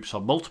RAID groups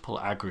or multiple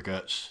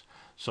aggregates,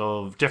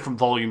 so different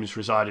volumes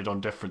resided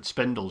on different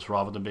spindles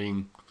rather than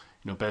being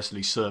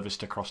basically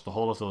serviced across the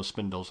whole of those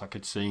spindles, I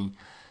could see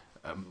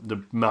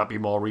there might be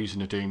more reason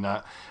to doing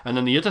that. And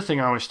then the other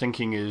thing I was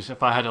thinking is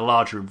if I had a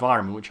larger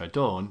environment, which I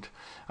don't,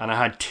 and I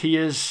had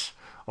tiers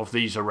of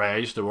these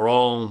arrays that were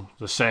all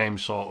the same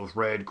sort of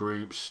RAID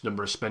groups,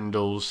 number of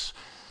spindles,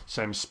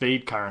 same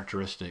speed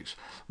characteristics,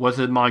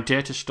 whether my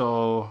data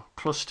store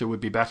cluster would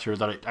be better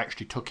that it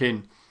actually took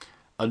in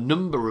a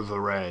number of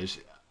arrays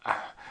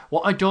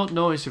What I don't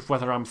know is if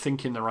whether I'm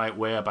thinking the right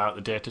way about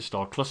the data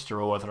store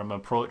cluster or whether I'm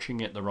approaching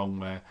it the wrong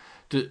way.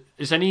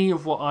 Is any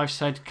of what I've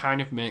said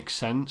kind of make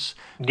sense?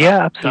 Yeah,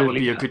 That would absolutely.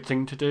 be a good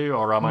thing to do,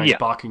 or am I Yeah.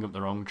 barking up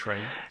the wrong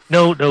tree?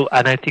 No,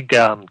 and I think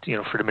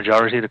for the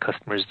majority of the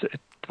customers,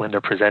 when they're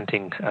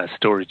presenting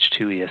storage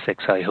to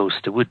ESXi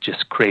hosts, they would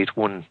just create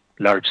one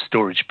large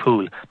storage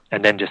pool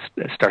and then just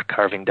start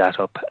carving that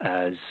up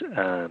as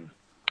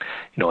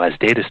as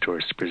data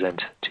stores to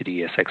present to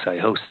the ESXi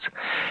hosts.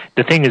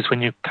 The thing is,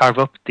 when you carve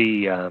up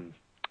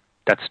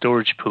that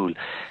storage pool,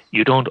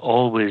 you don't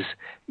always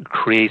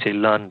create a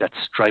LUN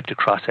that's striped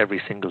across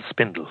every single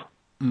spindle.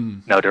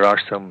 Now, there are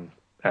some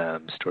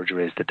storage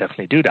arrays that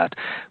definitely do that,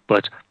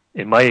 but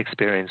in my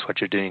experience,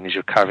 what you're doing is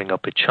you're carving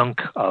up a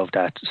chunk of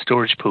that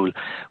storage pool,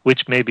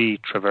 which maybe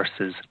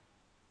traverses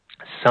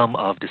some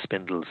of the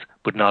spindles,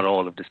 but not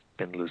all of the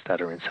spindles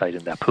that are inside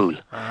in that pool.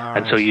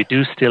 And so you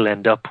do still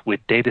end up with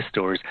data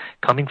stores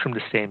coming from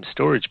the same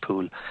storage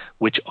pool,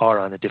 which are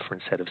on a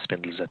different set of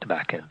spindles at the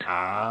back end.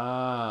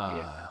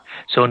 Yeah.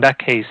 So in that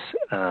case,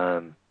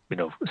 data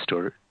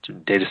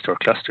store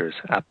clusters,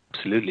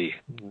 absolutely,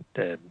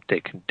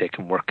 they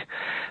can work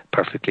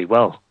perfectly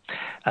well.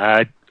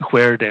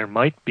 Where there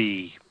might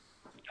be,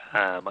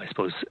 I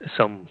suppose,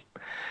 some,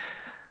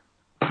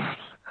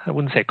 I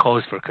wouldn't say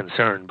cause for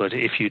concern, but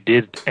if you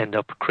did end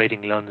up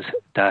creating LUNs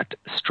that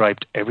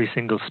striped every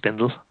single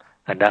spindle,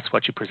 and that's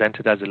what you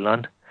presented as a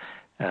LUN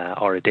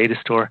or a data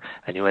store,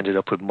 and you ended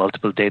up with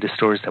multiple data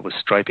stores that was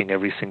striping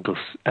every single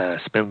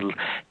spindle,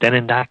 then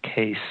in that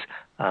case,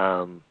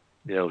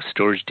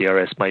 storage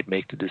DRS might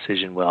make the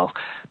decision, well,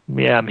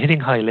 yeah, I'm hitting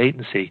high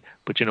latency,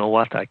 but you know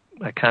what, I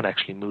can't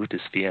actually move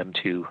this VM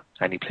to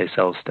any place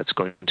else that's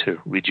going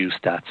to reduce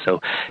that.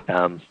 So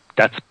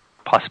that's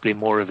possibly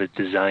more of a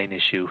design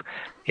issue,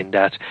 in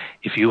that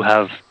if you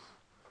have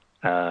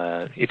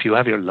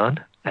your LUN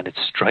and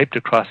it's striped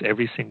across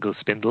every single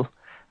spindle,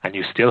 and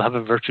you still have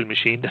a virtual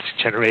machine that's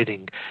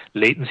generating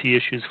latency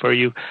issues for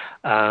you,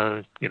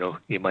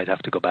 you might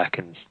have to go back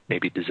and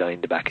maybe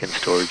design the back-end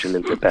storage a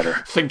little bit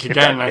better. Think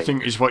again, I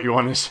think, is what you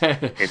want to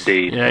say.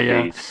 Indeed.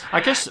 Yeah.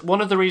 I guess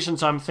one of the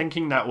reasons I'm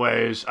thinking that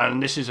way is,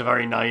 and this is a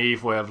very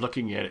naive way of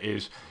looking at it,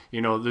 is,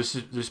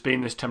 there's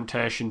been this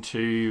temptation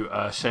to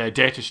say a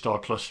data store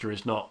cluster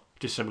is not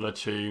dissimilar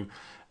to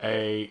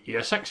a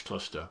ESX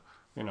cluster,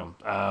 and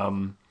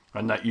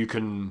that you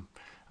can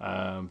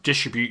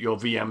distribute your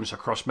VMs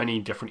across many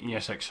different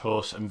ESX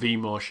hosts, and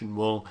vMotion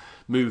will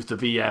move the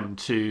VM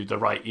to the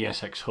right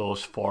ESX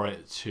host for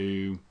it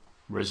to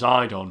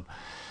reside on.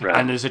 Right.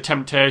 And there's a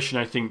temptation,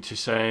 I think, to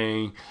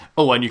say,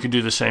 and you can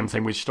do the same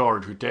thing with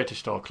storage, with data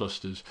store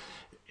clusters.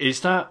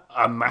 Is that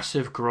a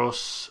massive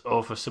gross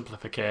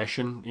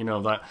oversimplification?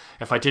 That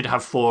if I did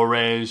have 4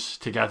 arrays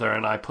together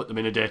and I put them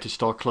in a data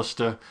store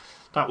cluster,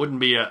 that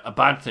wouldn't be a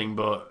bad thing,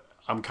 but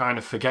I'm kind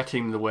of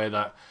forgetting the way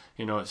that,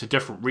 it's a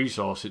different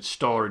resource. It's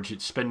storage,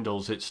 it's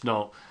spindles, it's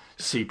not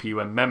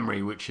CPU and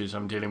memory, which is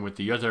I'm dealing with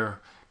the other.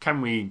 Can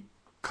we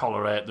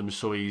correlate them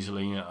so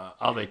easily?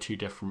 Are they too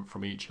different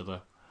from each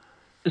other?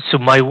 So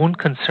my one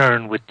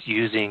concern with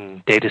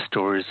using data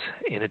stores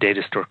in a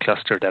data store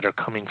cluster that are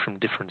coming from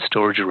different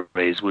storage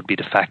arrays would be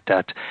the fact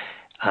that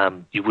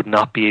you would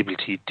not be able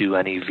to do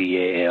any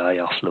VAI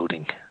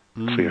offloading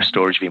for your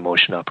storage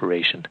vMotion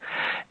operation.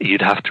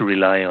 You'd have to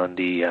rely on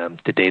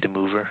the data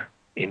mover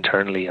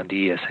internally on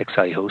the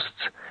ESXi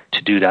hosts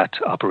to do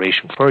that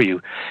operation for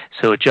you.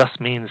 So it just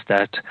means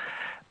that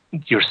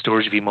your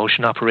storage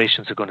vMotion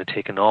operations are going to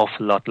take an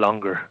awful lot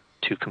longer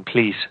to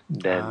complete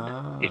than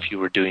if you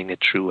were doing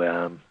it through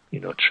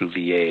through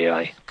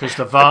VAI. Because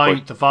the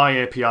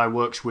VI API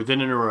works within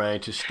an array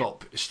to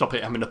stop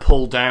it having to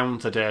pull down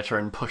the data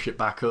and push it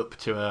back up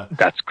to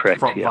that's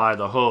correct, via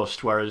the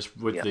host. Whereas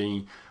with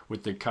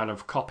the kind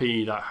of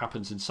copy that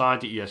happens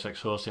inside the ESX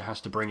host, it has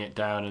to bring it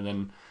down and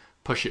then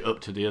push it up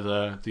to the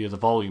other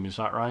volume. Is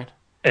that right?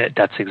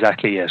 That's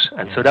exactly it.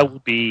 And so that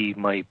would be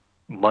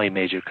my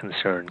major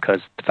concern,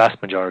 because the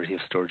vast majority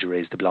of storage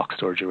arrays, the block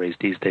storage arrays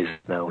these days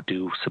now,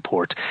 do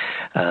support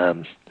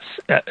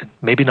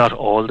maybe not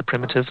all the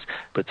primitives,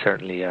 but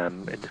certainly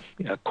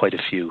quite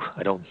a few.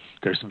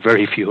 There's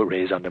very few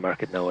arrays on the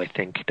market now, I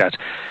think, that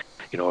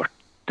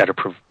that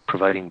are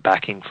providing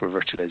backing for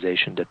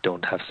virtualization that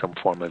don't have some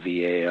form of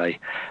VAI.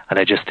 And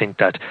I just think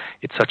that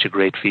it's such a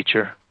great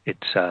feature.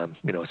 It's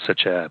it's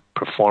such a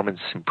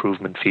performance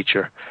improvement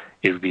feature.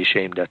 It would be a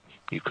shame that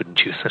you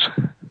couldn't use it,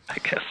 I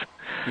guess.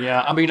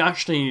 Yeah, I mean,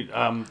 actually,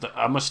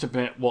 I must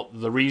admit what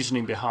the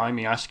reasoning behind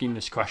me asking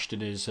this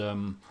question is.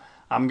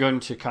 I'm going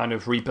to kind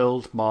of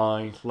rebuild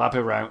my lab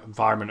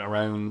environment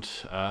around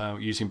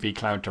using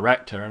vCloud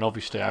Director, and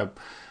obviously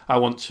I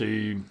want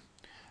to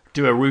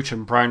do a root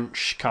and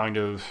branch kind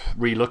of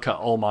relook at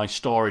all my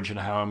storage and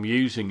how I'm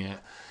using it,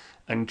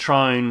 and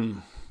try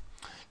and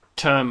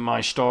turn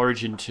my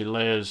storage into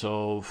layers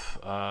of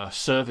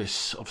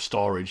service of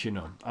storage.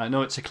 I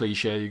know it's a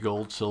cliche,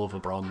 gold, silver,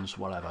 bronze,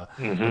 whatever,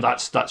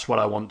 but that's what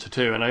I want to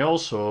do. And I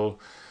also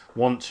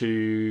want to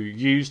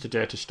use the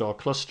data store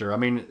cluster. I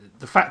mean,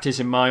 the fact is,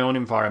 in my own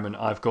environment,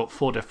 I've got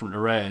 4 different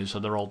arrays,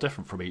 and they're all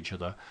different from each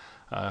other.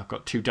 I've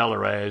got 2 Dell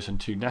arrays and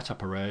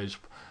 2NetApp arrays.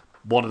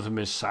 One of them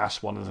is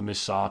SAS, one of them is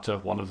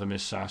SATA, one of them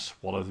is SAS,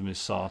 one of them is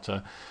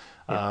SATA.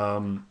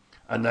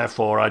 And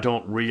therefore, I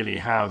don't really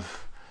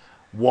have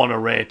one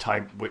array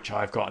type which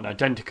I've got an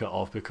identikit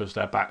of because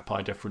they're backed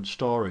by different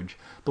storage.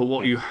 But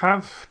what you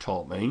have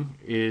taught me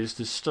is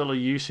there's still a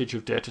usage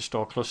of data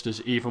store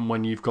clusters even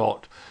when you've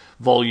got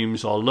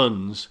volumes or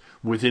LUNs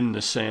within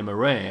the same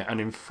array. And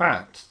in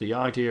fact, the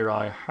idea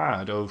I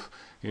had of,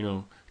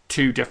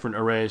 2 different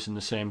arrays in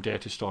the same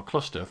data store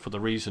cluster for the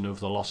reason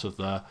of the loss of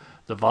the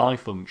VI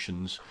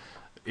functions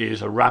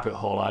is a rabbit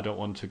hole I don't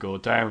want to go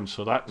down.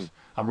 So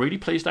I'm really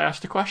pleased I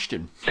asked the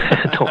question.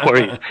 Don't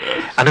worry.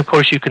 And of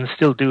course, you can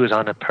still do it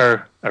on a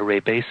per array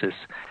basis,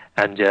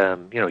 and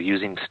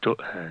using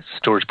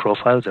storage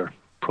profiles or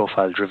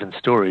profile-driven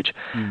storage.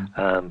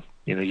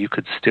 You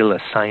could still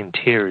assign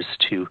tiers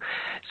to.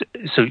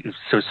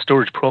 So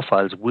storage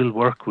profiles will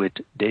work with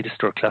data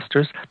store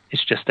clusters.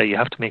 It's just that you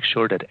have to make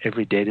sure that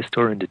every data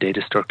store in the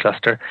data store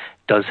cluster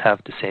does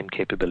have the same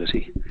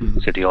capability.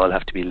 So they all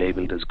have to be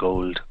labeled as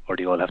gold, or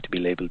they all have to be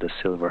labeled as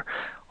silver,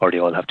 or they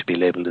all have to be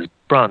labeled as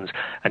bronze.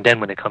 And then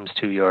when it comes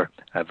to your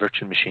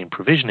virtual machine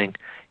provisioning,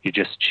 you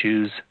just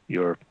choose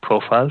your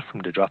profile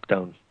from the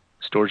drop-down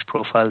storage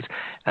profiles,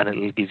 and it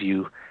will give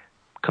you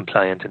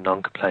compliant and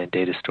non-compliant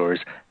data stores,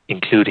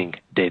 including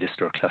data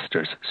store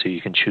clusters. So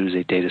you can choose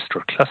a data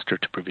store cluster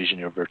to provision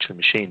your virtual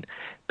machine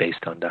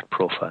based on that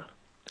profile.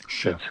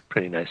 Sure. That's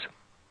pretty nice.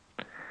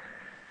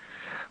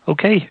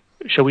 Okay,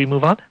 shall we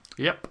move on?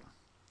 Yep.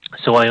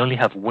 So I only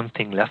have one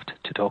thing left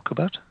to talk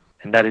about,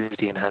 and that is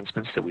the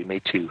enhancements that we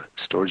made to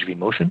Storage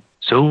vMotion.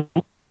 So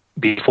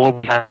before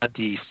we had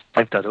the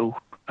 5.0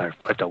 or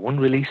 5.1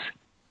 release,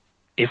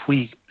 if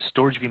we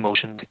Storage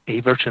vMotioned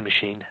a virtual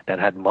machine that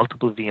had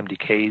multiple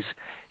VMDKs,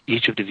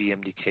 each of the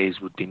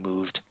VMDKs would be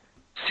moved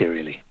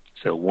serially,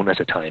 so one at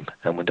a time.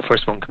 And when the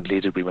first one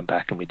completed, we went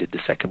back and we did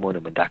the second one,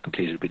 and when that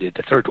completed, we did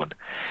the third one.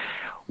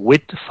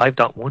 With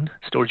 5.1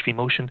 Storage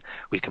vMotion,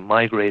 we can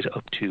migrate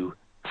up to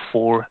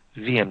 4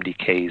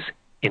 VMDKs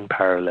in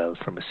parallel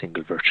from a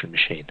single virtual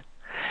machine.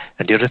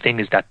 And the other thing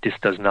is that this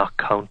does not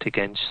count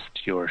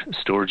against your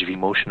Storage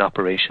vMotion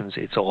operations.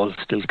 It's all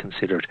still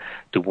considered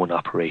the one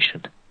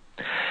operation.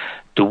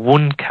 The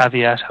one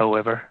caveat,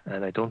 however,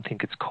 and I don't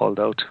think it's called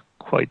out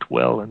quite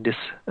well on this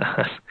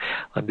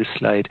on this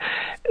slide,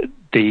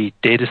 the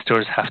data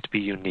stores have to be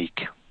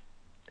unique.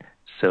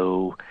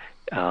 So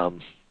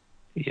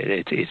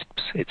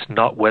it's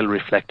not well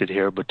reflected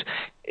here, but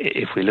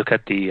if we look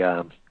at the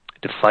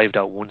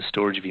 5.1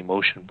 Storage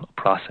vMotion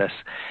process,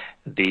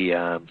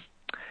 the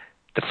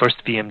first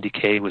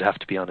VMDK would have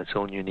to be on its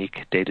own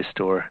unique data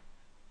store,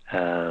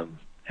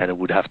 and it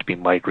would have to be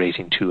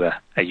migrating to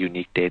a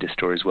unique data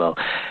store as well.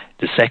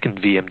 The second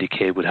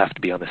VMDK would have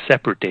to be on a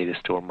separate data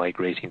store,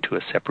 migrating to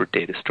a separate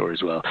data store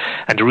as well.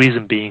 And the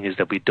reason being is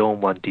that we don't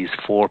want these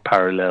 4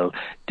 parallel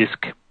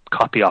disk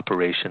copy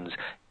operations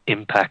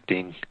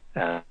impacting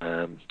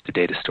the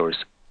data stores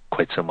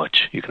quite so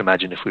much. You can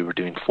imagine if we were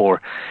doing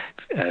 4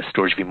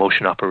 Storage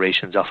vMotion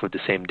operations off of the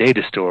same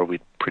data store,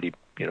 we'd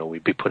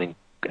be putting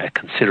a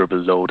considerable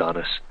load on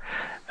it.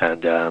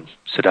 And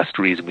so that's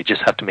the reason. We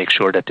just have to make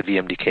sure that the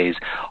VMDKs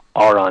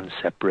are on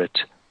separate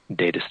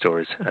data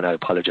stores. And I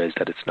apologize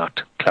that it's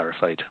not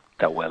clarified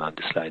that well on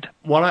the slide.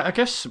 Well, I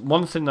guess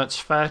one thing that's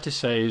fair to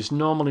say is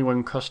normally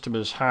when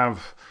customers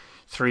have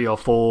 3 or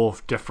 4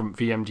 different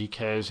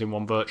VMDKs in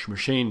one virtual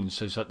machine,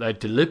 is that they're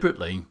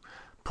deliberately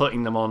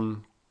putting them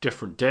on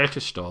different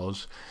data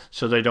stores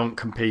so they don't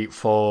compete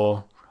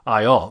for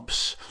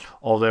IOPS,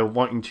 or they're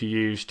wanting to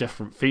use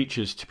different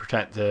features to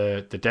protect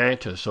the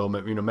data. So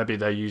maybe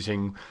they're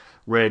using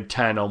RAID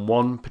 10 on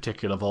one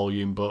particular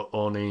volume, but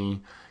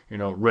only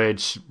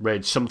RAID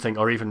something,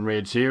 or even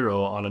RAID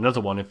 0 on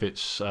another one if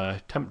it's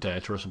temp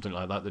data or something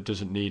like that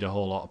doesn't need a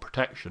whole lot of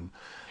protection.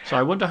 So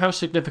I wonder how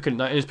significant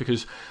that is,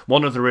 because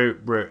one of the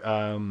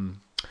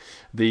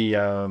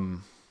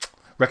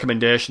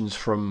recommendations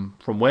from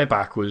way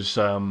back was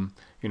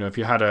if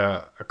you had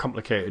a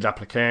complicated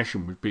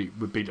application, would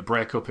be to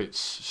break up its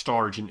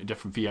storage into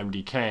different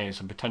VMDKs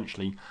and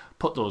potentially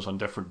put those on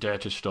different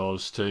data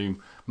stores to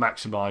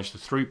maximize the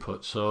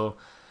throughput. So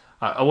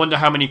I wonder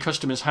how many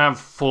customers have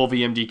 4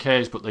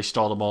 VMDKs, but they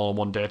store them all on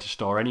one data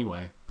store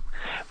anyway.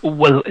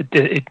 Well,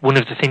 one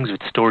of the things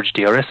with storage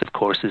DRS, of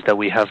course, is that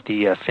we have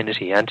the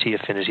affinity,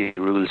 anti-affinity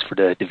rules for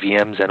the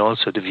VMs and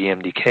also the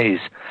VMDKs.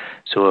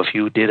 So if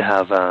you did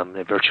have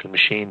a virtual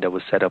machine that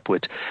was set up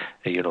with,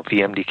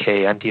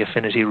 VMDK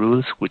anti-affinity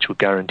rules, which would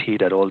guarantee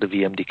that all the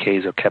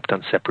VMDKs are kept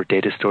on separate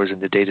data stores in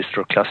the data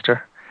store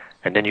cluster,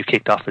 and then you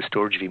kicked off the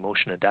Storage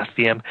vMotion at that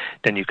VM,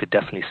 then you could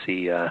definitely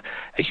see a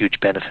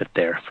huge benefit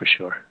there for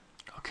sure.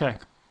 Okay,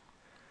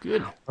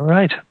 good. All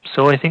right,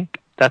 so I think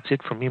that's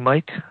it from me,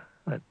 Mike.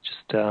 I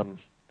just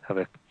have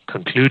a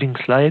concluding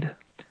slide.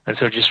 And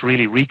so just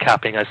really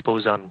recapping, I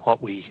suppose, on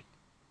what we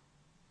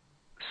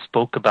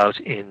spoke about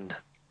in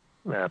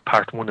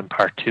part 1 and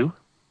part 2.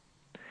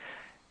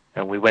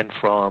 And we went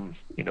from,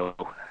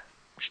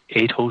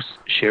 8 hosts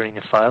sharing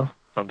a file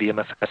on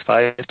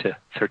VMFS5 to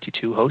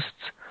 32 hosts.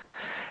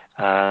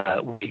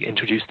 We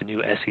introduced the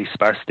new SE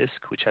sparse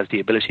disk, which has the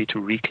ability to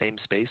reclaim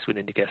space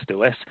within the guest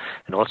OS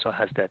and also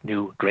has that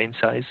new grain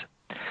size.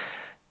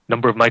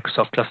 Number of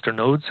Microsoft cluster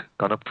nodes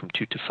gone up from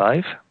 2 to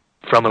 5.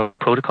 From a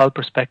protocol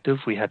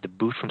perspective, we had the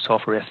boot from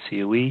software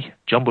FCOE,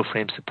 jumbo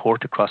frame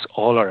support across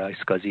all our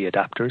iSCSI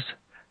adapters,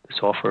 the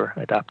software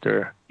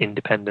adapter,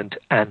 independent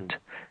and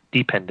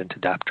dependent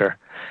adapter,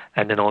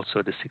 and then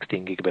also the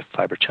 16 gigabit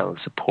fiber channel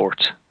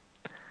support.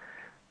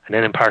 And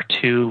then in part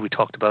 2, we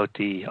talked about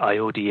the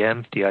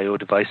IODM, the IO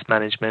device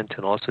management,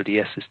 and also the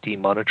SSD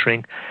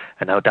monitoring,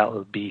 and how that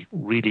will be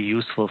really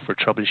useful for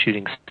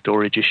troubleshooting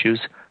storage issues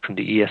from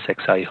the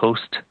ESXi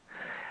host.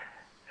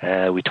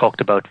 We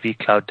talked about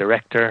vCloud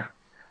Director,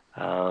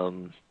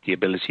 the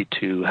ability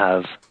to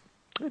have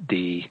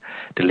the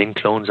link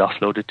clones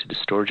offloaded to the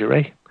storage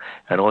array,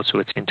 and also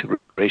its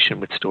integration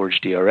with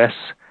storage DRS.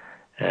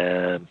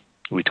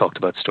 We talked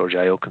about storage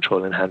I/O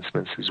control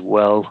enhancements as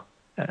well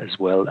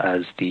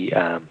as the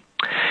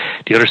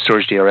other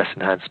storage DRS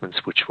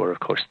enhancements, which were, of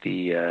course,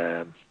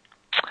 the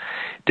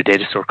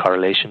data store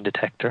correlation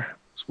detector.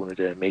 It's one of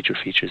the major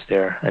features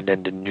there, and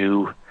then the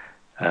new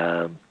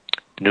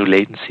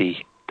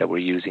latency that we're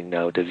using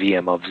now, the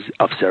VM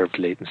observed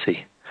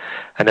latency,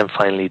 and then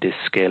finally this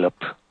scale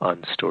up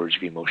on storage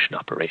vMotion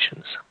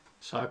operations.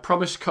 So I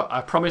promised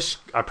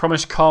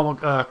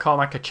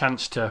Cormac a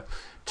chance to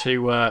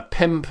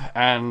pimp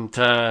and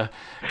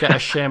get a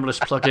shameless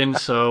plug in.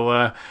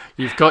 So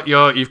you've got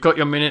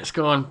your minutes.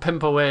 Go on,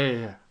 pimp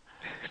away.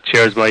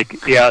 Cheers,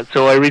 Mike. Yeah,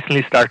 so I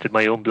recently started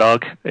my own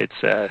blog.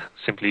 It's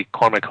simply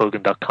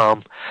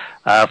cormachogan.com.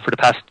 For the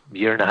past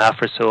year and a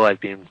half or so, I've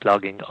been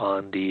blogging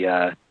on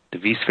the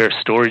vSphere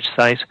storage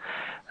site.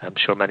 I'm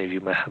sure many of you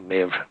may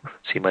have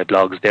seen my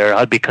blogs there.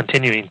 I'll be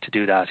continuing to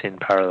do that in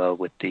parallel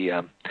with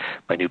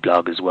my new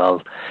blog as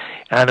well.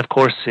 And of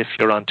course, if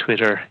you're on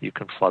Twitter, you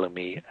can follow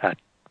me at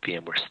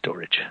VMware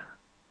Storage.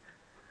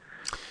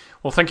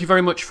 Well, thank you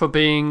very much for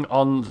being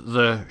on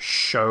the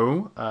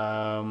show.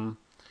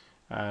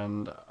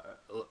 And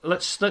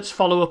let's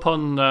follow up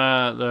on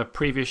the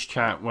previous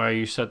chat where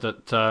you said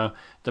that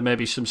there may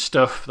be some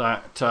stuff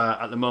that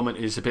at the moment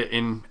is a bit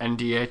in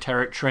NDA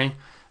territory.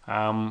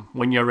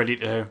 When you're ready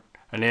to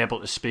and able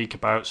to speak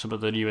about some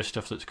of the newer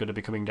stuff that's going to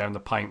be coming down the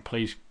pipe,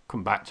 please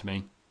come back to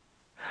me.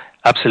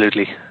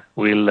 Absolutely.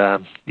 We'll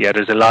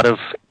there's a lot of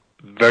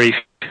very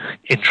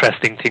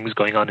interesting things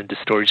going on in the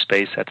storage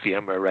space at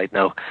VMware right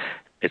now.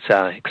 It's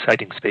an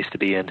exciting space to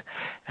be in,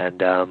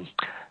 and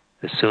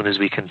as soon as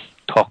we can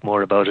talk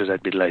more about it,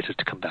 I'd be delighted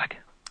to come back.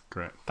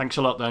 Great. Thanks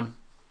a lot then.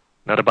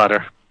 Not a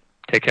bother.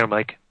 Take care,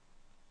 Mike.